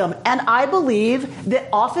about wisdom. And I believe that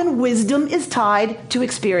often wisdom is tied to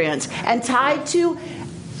experience and tied to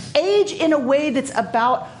age in a way that's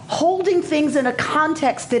about holding things in a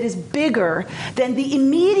context that is bigger than the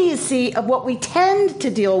immediacy of what we tend to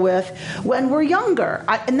deal with when we're younger.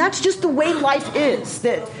 And that's just the way life is.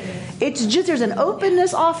 That it's just, there's an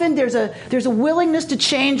openness often, there's a willingness to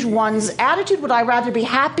change one's attitude. Would I rather be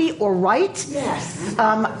happy or right? Yes.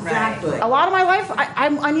 Exactly. A lot of my life,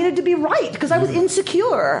 I needed to be right because I was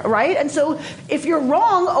insecure, right? And so if you're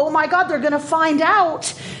wrong, oh my God, they're going to find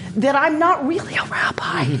out that I'm not really a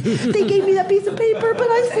rabbi. They gave me that piece of paper, but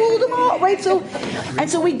I fooled them all, right?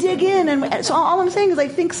 So we dig in, and so all I'm saying is I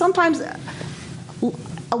think sometimes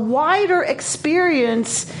a wider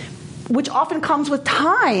experience, which often comes with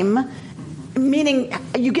time, meaning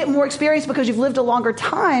you get more experience because you've lived a longer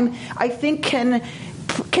time, I think can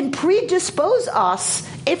predispose us,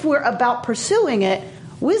 if we're about pursuing it,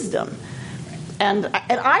 wisdom. And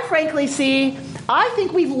I frankly I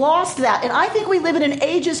think we've lost that. And I think we live in an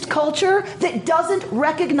ageist culture that doesn't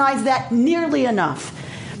recognize that nearly enough.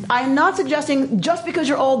 I'm not suggesting just because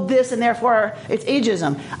you're old this and therefore it's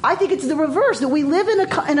ageism. I think it's the reverse, that we live in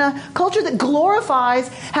a culture that glorifies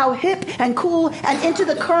how hip and cool and into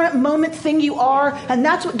the current moment thing you are, and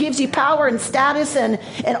that's what gives you power and status and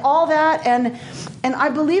all that. And I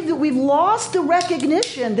believe that we've lost the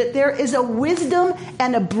recognition that there is a wisdom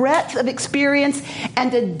and a breadth of experience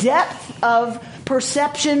and a depth of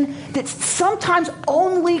perception that sometimes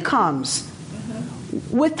only comes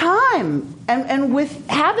with time and with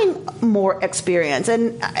having more experience.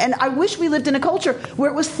 And I wish we lived in a culture where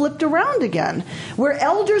it was flipped around again, where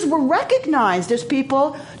elders were recognized as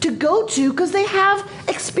people to go to because they have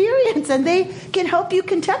experience and they can help you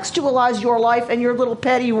contextualize your life and your little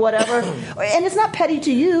petty whatever. And it's not petty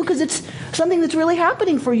to you because it's something that's really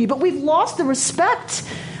happening for you. But we've lost the respect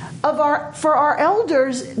for our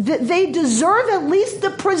elders, that they deserve at least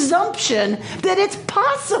the presumption that it's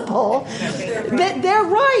possible that they're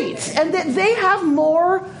right and that they have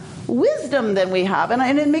more wisdom than we have.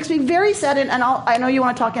 And it makes me very sad. And I know you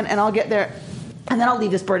want to talk, and I'll get there. And then I'll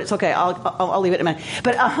leave this bird. It's okay. I'll leave it in a minute.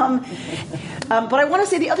 But I want to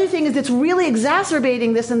say the other thing is that's really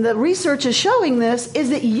exacerbating this, and the research is showing this, is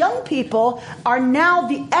that young people are now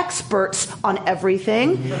the experts on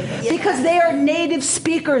everything because they are native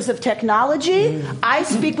speakers of technology. I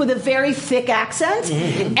speak with a very thick accent,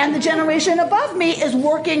 and the generation above me is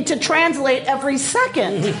working to translate every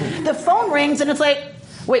second. The phone rings, and it's like,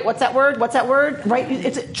 wait, what's that word? What's that word? Right?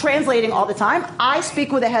 It's translating all the time. I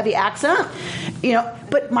speak with a heavy accent,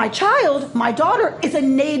 but my daughter is a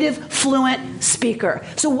native fluent speaker.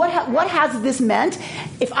 So what has this meant?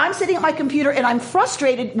 If I'm sitting at my computer and I'm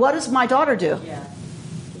frustrated, what does my daughter do?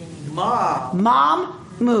 Mom. Mom,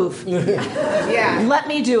 move. Let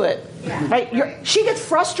me do it. Right? She gets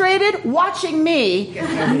frustrated watching me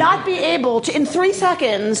not be able to, in 3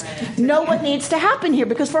 seconds, know what needs to happen here.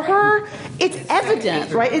 Because for her, it's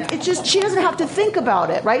evident, right? It just, she doesn't have to think about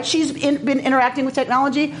it, right? She's been interacting with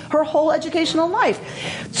technology her whole educational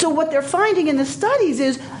life. So what they're finding in the studies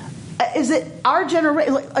is that our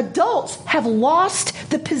generation, adults, have lost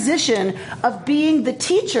the position of being the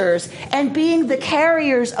teachers and being the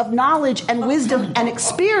carriers of knowledge and wisdom and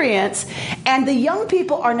experience, and the young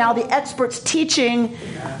people are now the experts teaching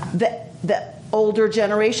the older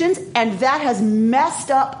generations, and that has messed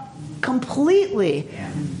up completely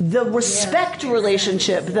the respect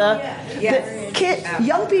relationship.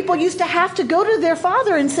 Young people used to have to go to their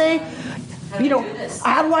father and say,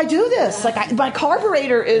 how do I do this? Like my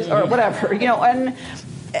carburetor is, or whatever, and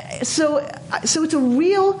so it's a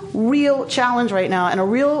real challenge right now, and a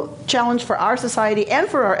real challenge for our society and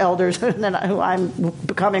for our elders, who I'm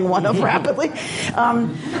becoming one of rapidly.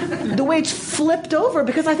 The way it's flipped over,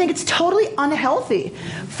 because I think it's totally unhealthy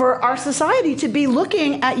for our society to be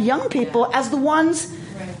looking at young people as the ones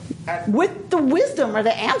with the wisdom or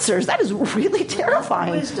the answers. That is really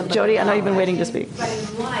terrifying. Jody, I know you've been waiting to speak. But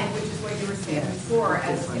in life, which is what you were saying before,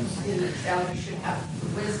 as the elders should have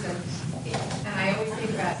wisdom. And I always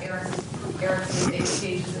think about Eric's 8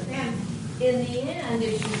 stages of pen. In the end,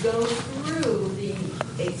 if you go through the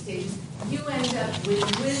 8 stages, you end up with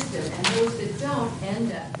wisdom. And those that don't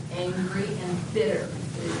end up angry and bitter.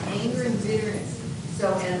 There's anger and bitterness.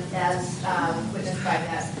 So, and as witnessed by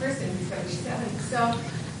that person who's 77. So,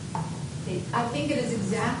 I think it is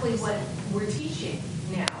exactly what we're teaching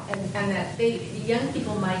now, and that young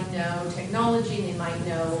people might know technology, they might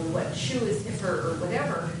know what shoe is stiffer or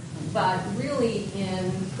whatever, but really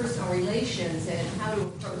in personal relations and how to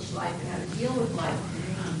approach life and how to deal with life,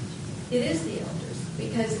 it is the elders.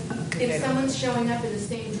 Because if someone's showing up in the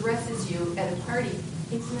same dress as you at a party,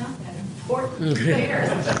 it's not that important.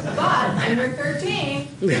 But when you're 13,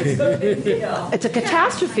 it's a big deal. It's a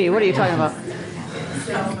catastrophe. What are you talking about?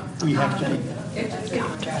 We have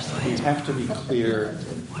to be clear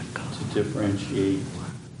to differentiate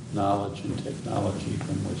knowledge and technology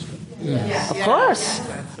from wisdom.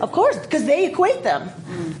 Of course, because they equate them.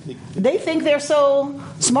 They think they're so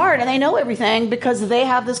smart and they know everything because they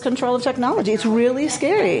have this control of technology. It's really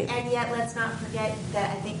scary. And yet, let's not forget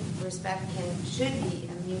that I think respect should be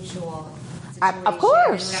a mutual situation. Of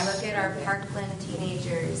course. When I look at our Parkland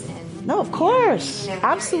teenagers and no, of course,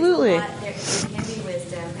 absolutely. There can be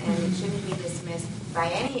wisdom, and it shouldn't be dismissed by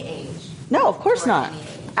any age. No, of course not.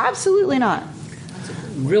 Absolutely not.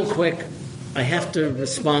 Real quick, I have to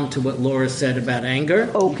respond to what Laura said about anger.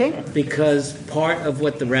 Okay. Because part of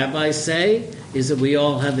what the rabbis say is that we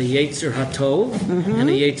all have a Yetzer HaTov and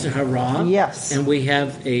a Yetzer HaRa. Yes. And we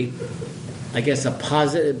have a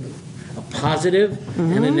positive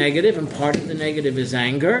and a negative, and part of the negative is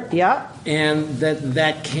anger. Yeah. And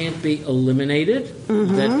that can't be eliminated.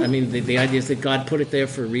 The idea is that God put it there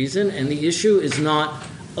for a reason, and the issue is not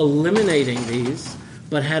eliminating these,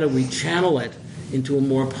 but how do we channel it into a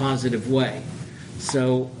more positive way.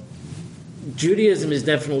 So Judaism is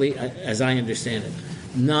definitely, as I understand it,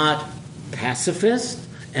 not pacifist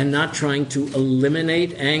and not trying to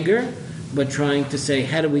eliminate anger, but trying to say,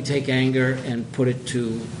 how do we take anger and put it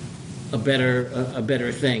to a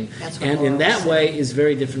better thing? And in that way is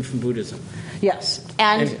very different from Buddhism. Yes,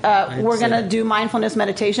 and we're going to do mindfulness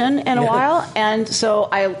meditation in a while, and so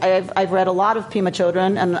I've read a lot of Pema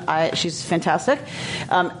Chodron, and she's fantastic.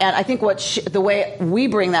 And I think the way we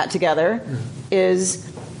bring that together is,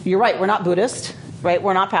 you're right, we're not Buddhist, right?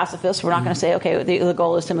 We're not pacifists. We're not going to say, okay, the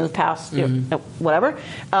goal is to move past whatever.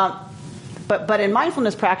 But in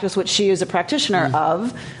mindfulness practice, which she is a practitioner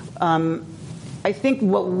of, I think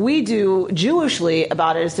what we do Jewishly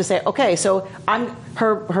about it is to say, okay, so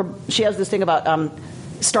she has this thing about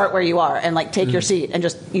start where you are and take your seat and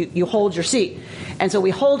just you hold your seat. And so we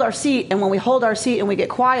hold our seat, and when we hold our seat and we get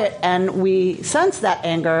quiet and we sense that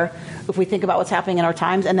anger, if we think about what's happening in our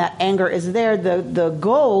times and that anger is there, the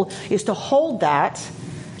goal is to hold that,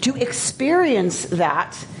 to experience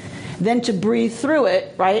that, then to breathe through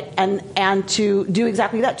it, right? And to do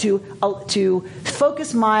exactly that, to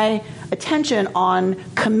focus my attention on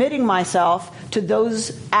committing myself to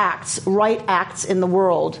those right acts in the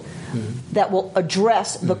world that will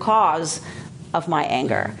address the cause of my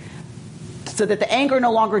anger. So that the anger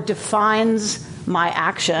no longer defines my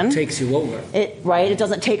action. It takes you over. It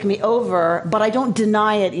doesn't take me over, but I don't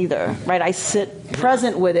deny it either, right? I sit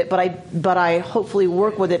present with it, but I hopefully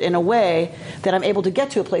work with it in a way that I'm able to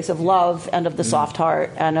get to a place of love and of the soft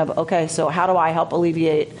heart and of, okay, so how do I help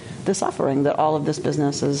alleviate the suffering that all of this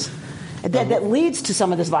business that leads to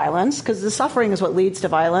some of this violence, because the suffering is what leads to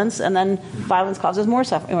violence, and then violence causes more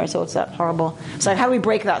suffering. Right, so it's that horrible. So how do we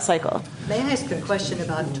break that cycle? May I ask a question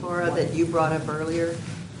about Torah that you brought up earlier?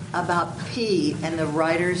 About P and the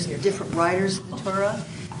writers, different writers of the Torah.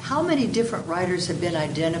 How many different writers have been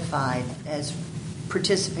identified as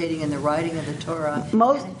participating in the writing of the Torah?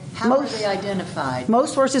 How are they identified?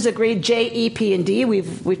 Most sources agree J, E, P, and D.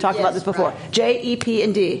 We've talked about this before. Right. J, E, P,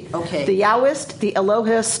 and D. Okay. The Yahwist, the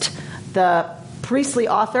Elohist, the priestly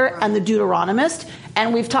author, and the Deuteronomist.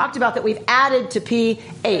 And we've talked about that we've added to P,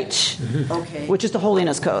 H, which is the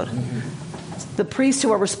holiness code. The priests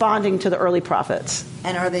who are responding to the early prophets.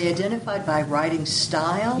 And are they identified by writing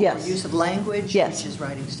style? Yes. Or use of language? Yes. Which is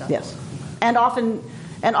writing style? Yes. And often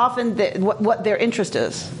what their interest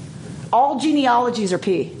is. All genealogies are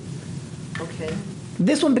P. Okay.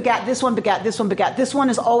 This one begat, this one begat, this one begat. This one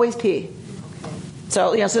is always P. Okay.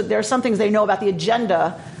 So, so there are some things they know about the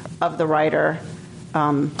agenda of the writer,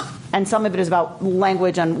 and some of it is about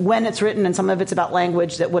language and when it's written, and some of it's about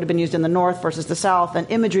language that would have been used in the North versus the South, and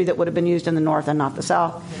imagery that would have been used in the North and not the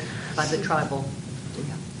South. Okay. By the tribal.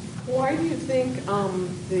 Why do you think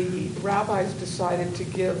the rabbis decided to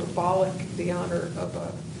give Balak the honor of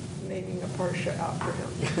naming a parsha after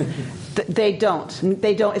him? They don't.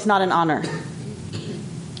 They don't. It's not an honor.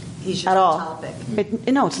 He's just at all. A topic.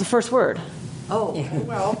 No, it's the first word. Oh.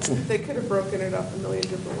 Well, they could have broken it up a million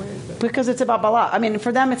different ways. Because it's about Balak. I mean,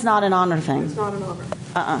 for them, it's not an honor thing. It's not an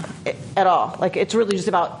honor. At all. Like, it's really just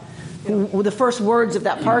about the first words of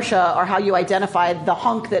that parsha are how you identify the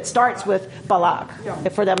hunk that starts with Balak. Yeah.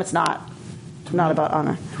 For them, it's not about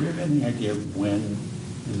honor. Do you have any idea when,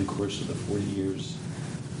 in the course of the 40 years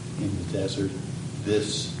in the desert,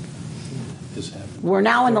 this happened? We're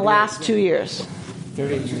now in the last 2 years.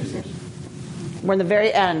 38 years. We're in the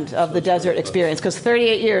very end of the desert experience, because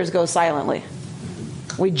 38 years goes silently.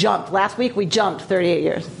 We jumped. Last week, we jumped 38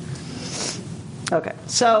 years. Okay.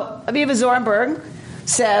 So, Aviva Zornberg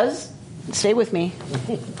says, stay with me.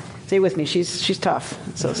 Stay with me. She's tough,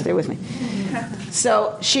 so stay with me.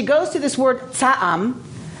 So, she goes to this word ta'am,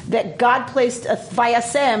 that God placed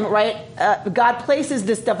vayasem, right? God places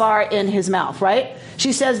this davar in his mouth, right?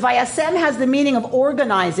 She says vayasem has the meaning of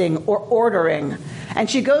organizing or ordering. And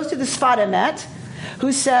she goes to the Sfat Emet,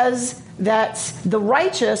 who says that the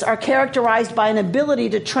righteous are characterized by an ability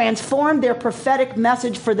to transform their prophetic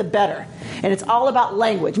message for the better. And it's all about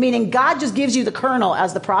language, meaning God just gives you the kernel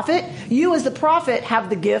as the prophet. You as the prophet have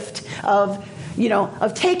the gift of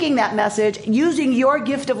taking that message, using your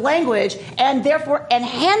gift of language, and therefore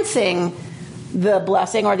enhancing the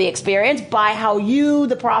blessing or the experience by how you,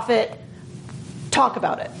 the prophet, talk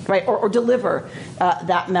about it, right? Or deliver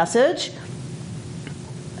that message.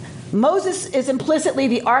 Moses is implicitly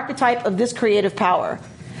the archetype of this creative power.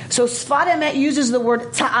 So Sfat Emet uses the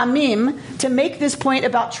word ta'amim to make this point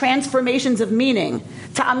about transformations of meaning.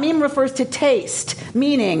 Ta'amim refers to taste,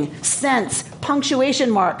 meaning, sense, punctuation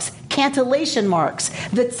marks, cantillation marks.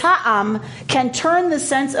 The ta'am can turn the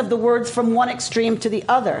sense of the words from one extreme to the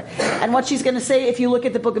other. And what she's going to say, if you look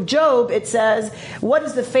at the book of Job, it says, what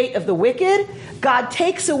is the fate of the wicked? God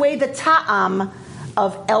takes away the ta'am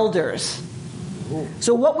of elders.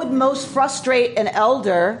 So what would most frustrate an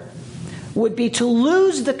elder would be to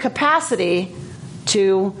lose the capacity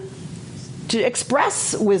to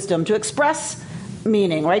express wisdom, to express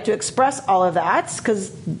meaning, right? To express all of that,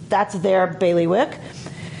 because that's their bailiwick.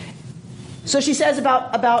 So she says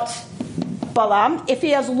about Balaam, if he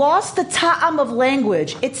has lost the ta'am of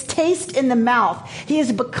language, its taste in the mouth, he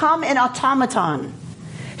has become an automaton.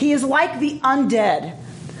 He is like the undead,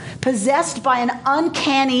 possessed by an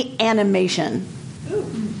uncanny animation.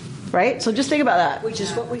 Right? So just think about that. Which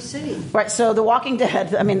is what we see. Right, so The Walking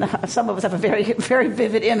Dead, I mean, some of us have a very, very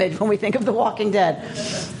vivid image when we think of The Walking Dead.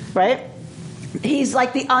 Right? He's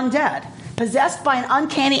like the undead, possessed by an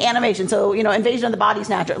uncanny animation. So, Invasion of the Body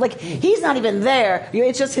Snatcher. Like, he's not even there.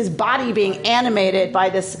 It's just his body being animated by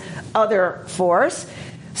this other force.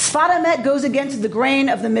 Sfat Emet goes against the grain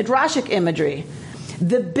of the Midrashic imagery.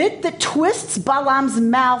 The bit that twists Balaam's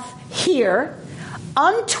mouth here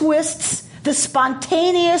untwists the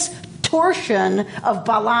spontaneous torsion of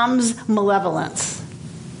Balaam's malevolence.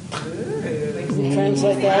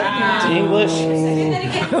 Translate that to English.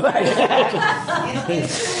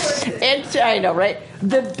 I know, right?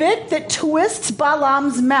 The bit that twists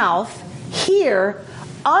Balaam's mouth here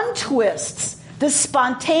untwists the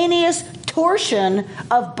spontaneous torsion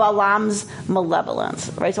of Balaam's malevolence.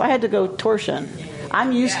 Right? So I had to go torsion.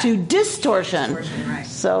 I'm used to distortion.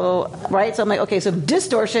 So, right? So I'm like, okay, so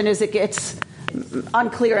distortion is it gets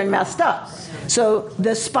unclear and messed up. So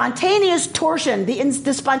the spontaneous torsion,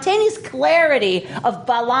 the spontaneous clarity of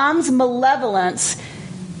Balaam's malevolence,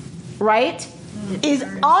 right, is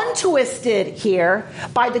untwisted here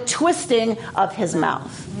by the twisting of his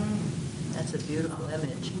mouth. That's a beautiful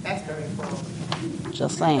image. That's very cool.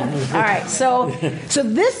 Just saying. All right, so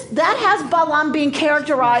that has Balaam being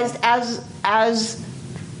characterized as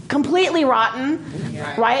completely rotten,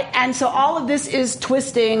 right? And so all of this is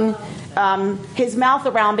twisting his mouth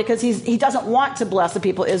around because he doesn't want to bless the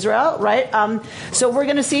people of Israel, right? So we're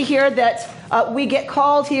going to see here that we get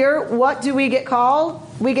called here. What do we get called?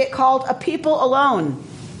 We get called a people alone.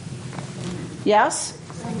 Yes?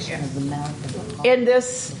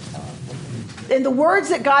 In the words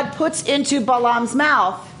that God puts into Balaam's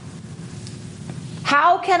mouth,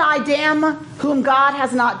 how can I damn whom God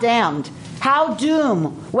has not damned? How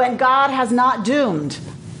doom when God has not doomed?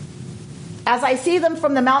 As I see them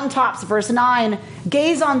from the mountaintops, verse 9,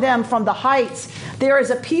 gaze on them from the heights. There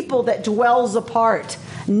is a people that dwells apart,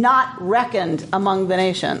 not reckoned among the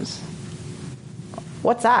nations.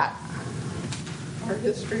 What's that? Our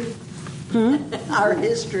history. Our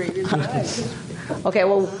history is right. Okay,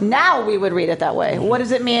 well, now we would read it that way. What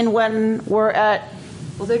does it mean when we're at...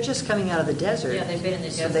 Well, they're just coming out of the desert. Yeah, they've been in the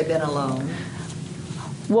desert. So they've been alone.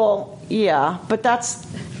 Well, yeah, but that's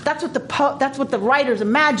what the writer's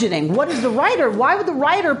imagining. What is the writer? Why would the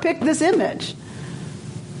writer pick this image?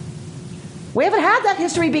 We haven't had that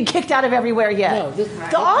history be kicked out of everywhere yet. No,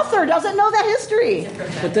 the author doesn't know that history.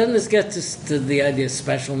 But doesn't this get to the idea of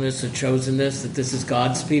specialness or chosenness, that this is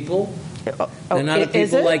God's people? They're not a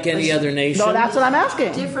people like any other nation? No, that's what I'm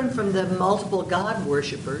asking. Different from the multiple God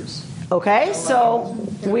worshippers. Okay, so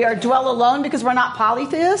we are dwell alone because we're not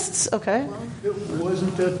polytheists? Okay.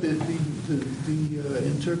 Wasn't that the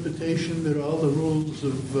interpretation that all the rules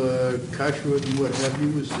of kashrut and what have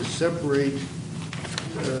you was to separate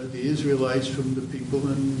the Israelites from the people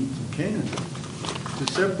in Canaan? To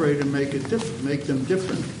separate and make them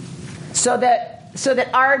different. So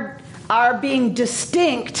that our being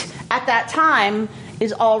distinct at that time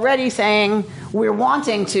is already saying we're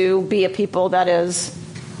wanting to be a people that is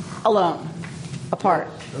alone, apart.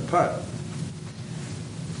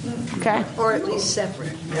 Okay? Or at least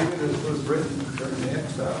separate. It was written during the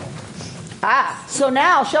exile. So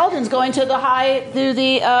now Sheldon's going to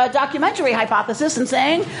the documentary hypothesis and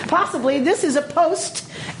saying possibly this is a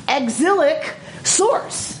post-exilic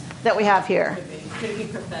source that we have here. Could it be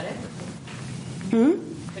prophetic? Could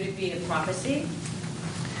it be a prophecy?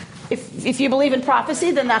 If you believe in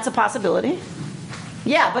prophecy, then that's a possibility.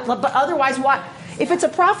 Yeah, but otherwise, what? If it's a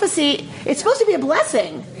prophecy, it's supposed to be a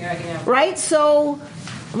blessing, right? So,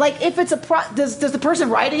 like, if it's does the person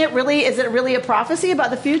writing it is it really a prophecy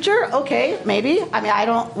about the future? Okay, maybe. I mean, I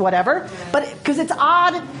don't, whatever. But because it's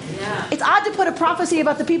odd, it's odd to put a prophecy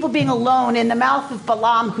about the people being alone in the mouth of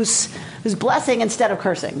Balaam, who's blessing instead of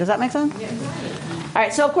cursing. Does that make sense? Yeah. All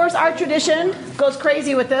right. So, of course, our tradition goes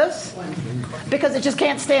crazy with this because it just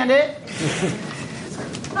can't stand it.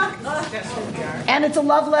 And it's a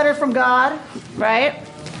love letter from God, right?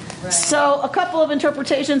 So a couple of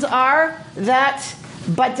interpretations are that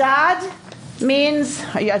badad means,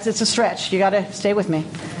 it's a stretch. You got to stay with me.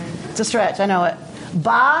 It's a stretch. I know it.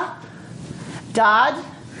 Ba, dad.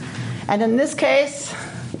 And in this case,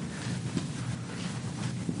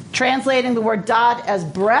 translating the word dad as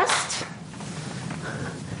breast.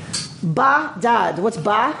 Ba, dad. What's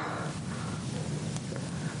ba?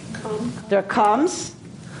 There comes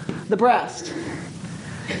the breast.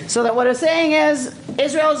 So that what it's saying is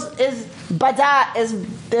Israel's is badad.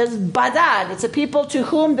 It's a people to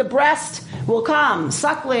whom the breast will come,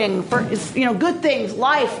 suckling for good things,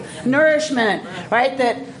 life, nourishment, right?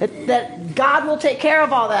 That God will take care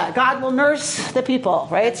of all that. God will nurse the people,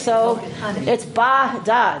 right? So it's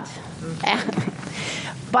badad.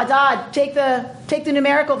 Badad. Take the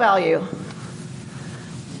numerical value.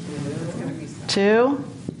 2.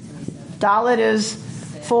 Dalet is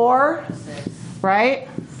 4, right?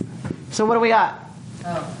 So what do we got?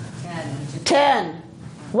 10.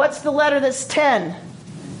 What's the letter that's 10?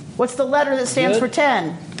 What's the letter that stands for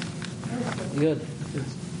 10? Good.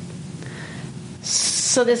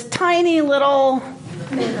 So this tiny little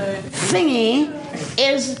thingy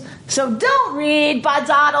is... So don't read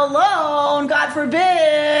badad alone. God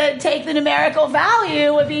forbid. Take the numerical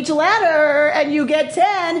value of each letter and you get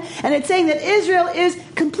 10. And it's saying that Israel is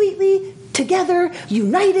completely together,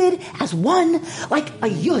 united as one, like a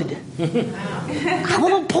yud. A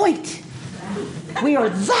little point. We are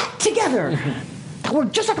that together. We're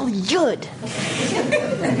just like a yud.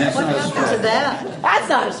 What happened to that? That's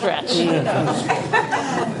not a stretch.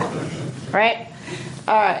 Right?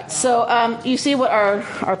 All right, so you see what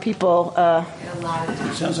our people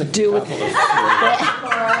Sounds like do with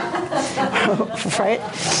right?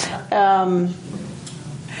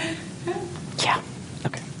 Yeah.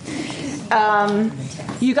 Okay.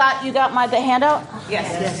 You got the handout?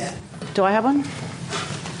 Yes. Do I have one?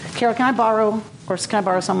 Carol, can I borrow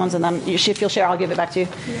someone's, and then if you'll share, I'll give it back to you.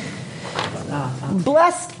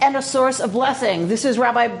 Blessed and a source of blessing. This is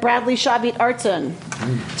Rabbi Bradley Shavit Artson.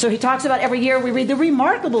 So he talks about every year we read the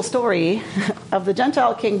remarkable story of the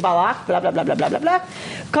Gentile king Balak, blah, blah, blah, blah, blah, blah, blah.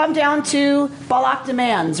 Come down to Balak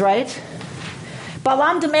demands, right?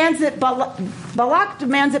 Balak demands that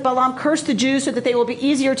Balaam curse the Jews so that they will be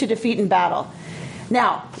easier to defeat in battle.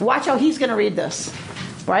 Now, watch how he's going to read this,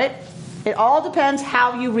 right? It all depends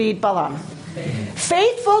how you read Balaam.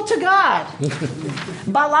 Faithful to God,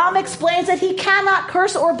 Balaam explains that he cannot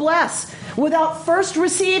curse or bless without first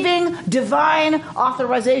receiving divine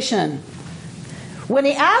authorization. When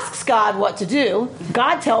he asks God what to do,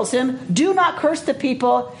 God tells him, do not curse the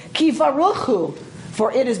people, ki varuchu,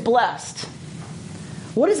 for it is blessed.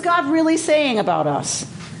 What is God really saying about us?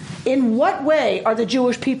 In what way are the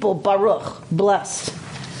Jewish people baruch, blessed?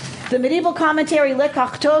 The medieval commentary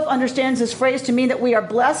Lekach Tov understands this phrase to mean that we are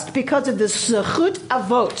blessed because of the zechut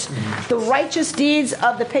avot, the righteous deeds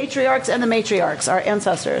of the patriarchs and the matriarchs, our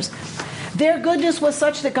ancestors. Their goodness was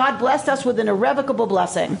such that God blessed us with an irrevocable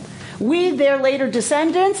blessing. We, their later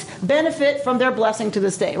descendants, benefit from their blessing to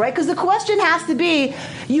this day, right? Because the question has to be,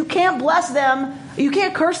 you can't bless them, you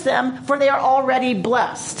can't curse them, for they are already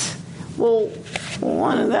blessed. Well,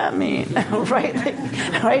 what does that mean?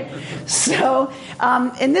 right? So,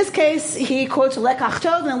 in this case, he quotes Lekach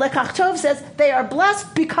Tov, and Lekach Tov says they are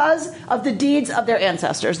blessed because of the deeds of their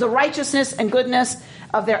ancestors, the righteousness and goodness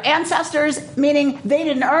of their ancestors, meaning they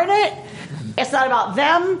didn't earn it. It's not about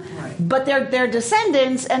them, but they're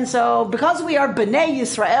descendants, and so because we are B'nai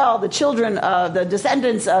Yisrael, the children of the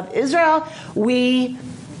descendants of Israel, we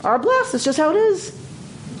are blessed. It's just how it is.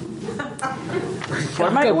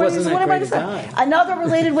 Another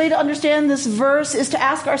related way to understand this verse is to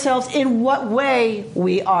ask ourselves in what way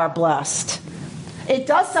we are blessed. It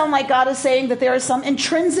does sound like God is saying that there is some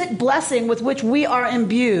intrinsic blessing with which we are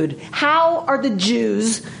imbued. How are the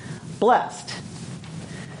Jews blessed?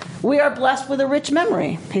 We are blessed with a rich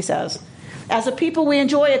memory, he says. As a people, we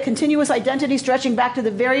enjoy a continuous identity stretching back to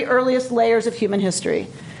the very earliest layers of human history.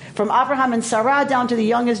 From Abraham and Sarah down to the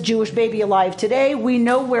youngest Jewish baby alive today, we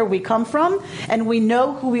know where we come from and we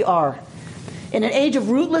know who we are. In an age of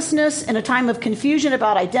rootlessness, in a time of confusion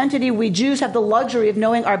about identity, we Jews have the luxury of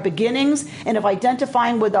knowing our beginnings and of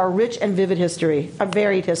identifying with our rich and vivid history, our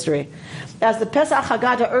varied history. As the Pesach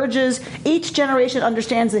Haggadah urges, each generation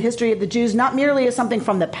understands the history of the Jews not merely as something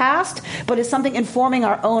from the past, but as something informing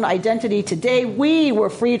our own identity today. We were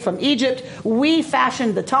freed from Egypt. We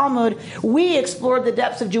fashioned the Talmud. We explored the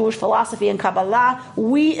depths of Jewish philosophy and Kabbalah.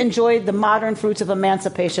 We enjoyed the modern fruits of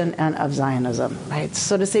emancipation and of Zionism. Right?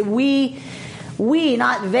 So to say we,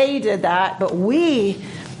 not they did that, but we.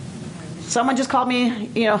 Someone just called me,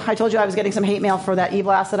 I told you I was getting some hate mail for that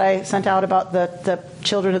e-blast that I sent out about the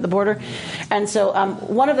children at the border. And so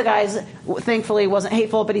one of the guys, thankfully, wasn't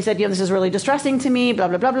hateful, but he said, this is really distressing to me, blah,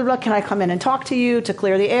 blah, blah, blah, blah. Can I come in and talk to you to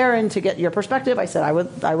clear the air and to get your perspective? I said,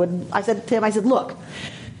 I said to him, look.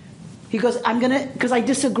 He goes, because I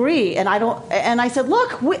disagree, and I said,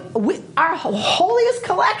 look, our holiest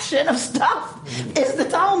collection of stuff is the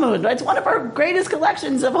Talmud. It's one of our greatest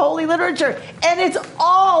collections of holy literature, and it's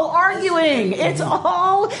all arguing. It's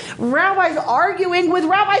all rabbis arguing with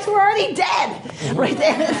rabbis who are already dead. Right?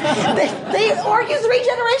 They argue 3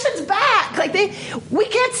 generations back. We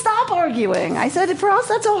can't stop arguing. I said, for us,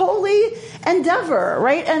 that's a holy endeavor,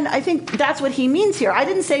 right? And I think that's what he means here. I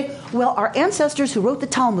didn't say, well, our ancestors who wrote the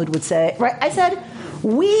Talmud would say, right? I said,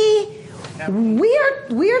 we are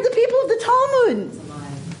the people of the Talmud.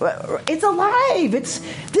 It's alive. This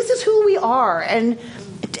is who we are, and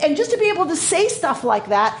just to be able to say stuff like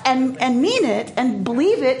that and mean it and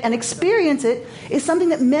believe it and experience it is something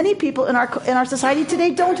that many people in our society today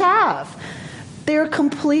don't have. They're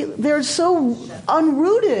so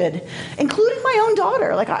unrooted, including my own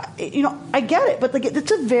daughter. I get it, but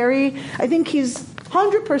it's I think he's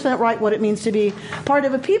 100% right. What it means to be part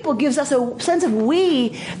of a people gives us a sense of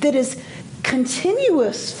we that is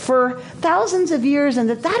continuous for thousands of years, and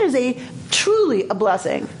that is truly a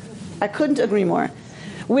blessing. I couldn't agree more.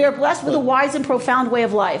 We are blessed with a wise and profound way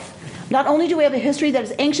of life. Not only do we have a history that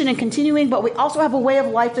is ancient and continuing, but we also have a way of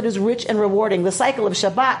life that is rich and rewarding. The cycle of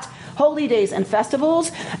Shabbat, holy days, and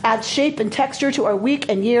festivals adds shape and texture to our week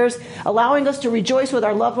and years, allowing us to rejoice with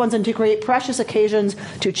our loved ones and to create precious occasions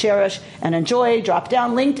to cherish and enjoy. Drop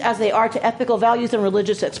down, linked as they are to ethical values and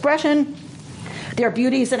religious expression. Their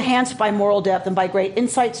beauty is enhanced by moral depth and by great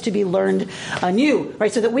insights to be learned anew,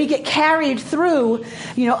 right? So that we get carried through,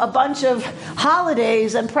 a bunch of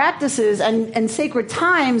holidays and practices and sacred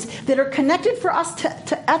times that are connected for us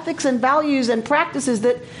to ethics and values and practices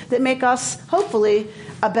that make us, hopefully,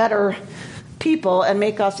 a better people and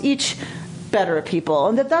make us each better people.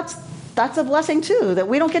 And that's a blessing too, that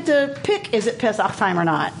we don't get to pick, is it Pesach time or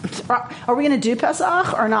not? Are we going to do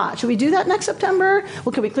Pesach or not? Should we do that next September?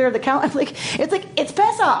 Well, can we clear the calendar? It's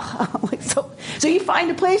Pesach. So you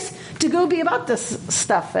find a place to go be about this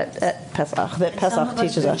stuff at Pesach, that Pesach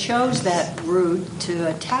teaches us. We chose that route to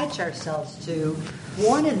attach ourselves to,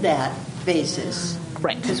 wanted that basis.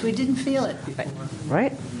 Right. Because we didn't feel it before.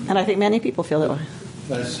 Right. And I think many people feel that way.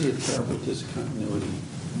 But I see a terrible discontinuity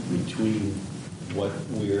between what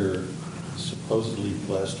we're supposedly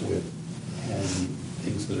blessed with and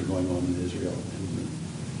things that are going on in Israel and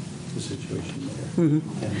the situation there.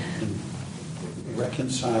 Mm-hmm. And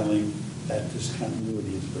reconciling that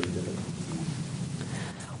discontinuity is very difficult.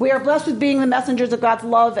 We are blessed with being the messengers of God's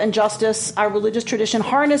love and justice. Our religious tradition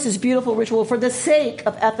harnesses beautiful ritual for the sake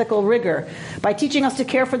of ethical rigor. By teaching us to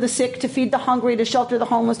care for the sick, to feed the hungry, to shelter the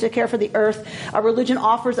homeless, to care for the earth, our religion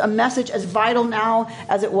offers a message as vital now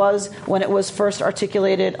as it was when it was first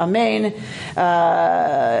articulated. Amen.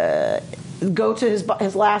 Go to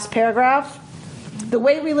his last paragraph. The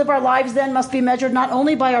way we live our lives then must be measured not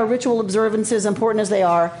only by our ritual observances, important as they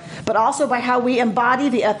are, but also by how we embody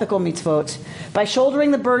the ethical mitzvot, by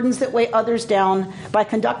shouldering the burdens that weigh others down, by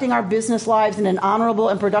conducting our business lives in an honorable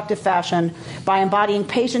and productive fashion, by embodying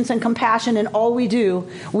patience and compassion in all we do.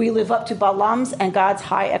 We live up to Balaam's and God's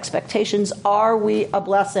high expectations. Are we a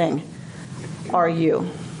blessing? Are you?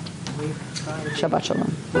 Shabbat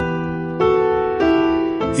Shalom.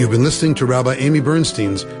 You've been listening to Rabbi Amy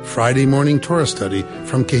Bernstein's Friday Morning Torah Study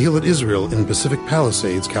from Kehillat Israel in Pacific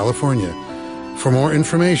Palisades, California. For more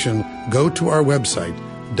information, go to our website,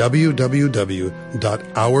 www.ourki.org.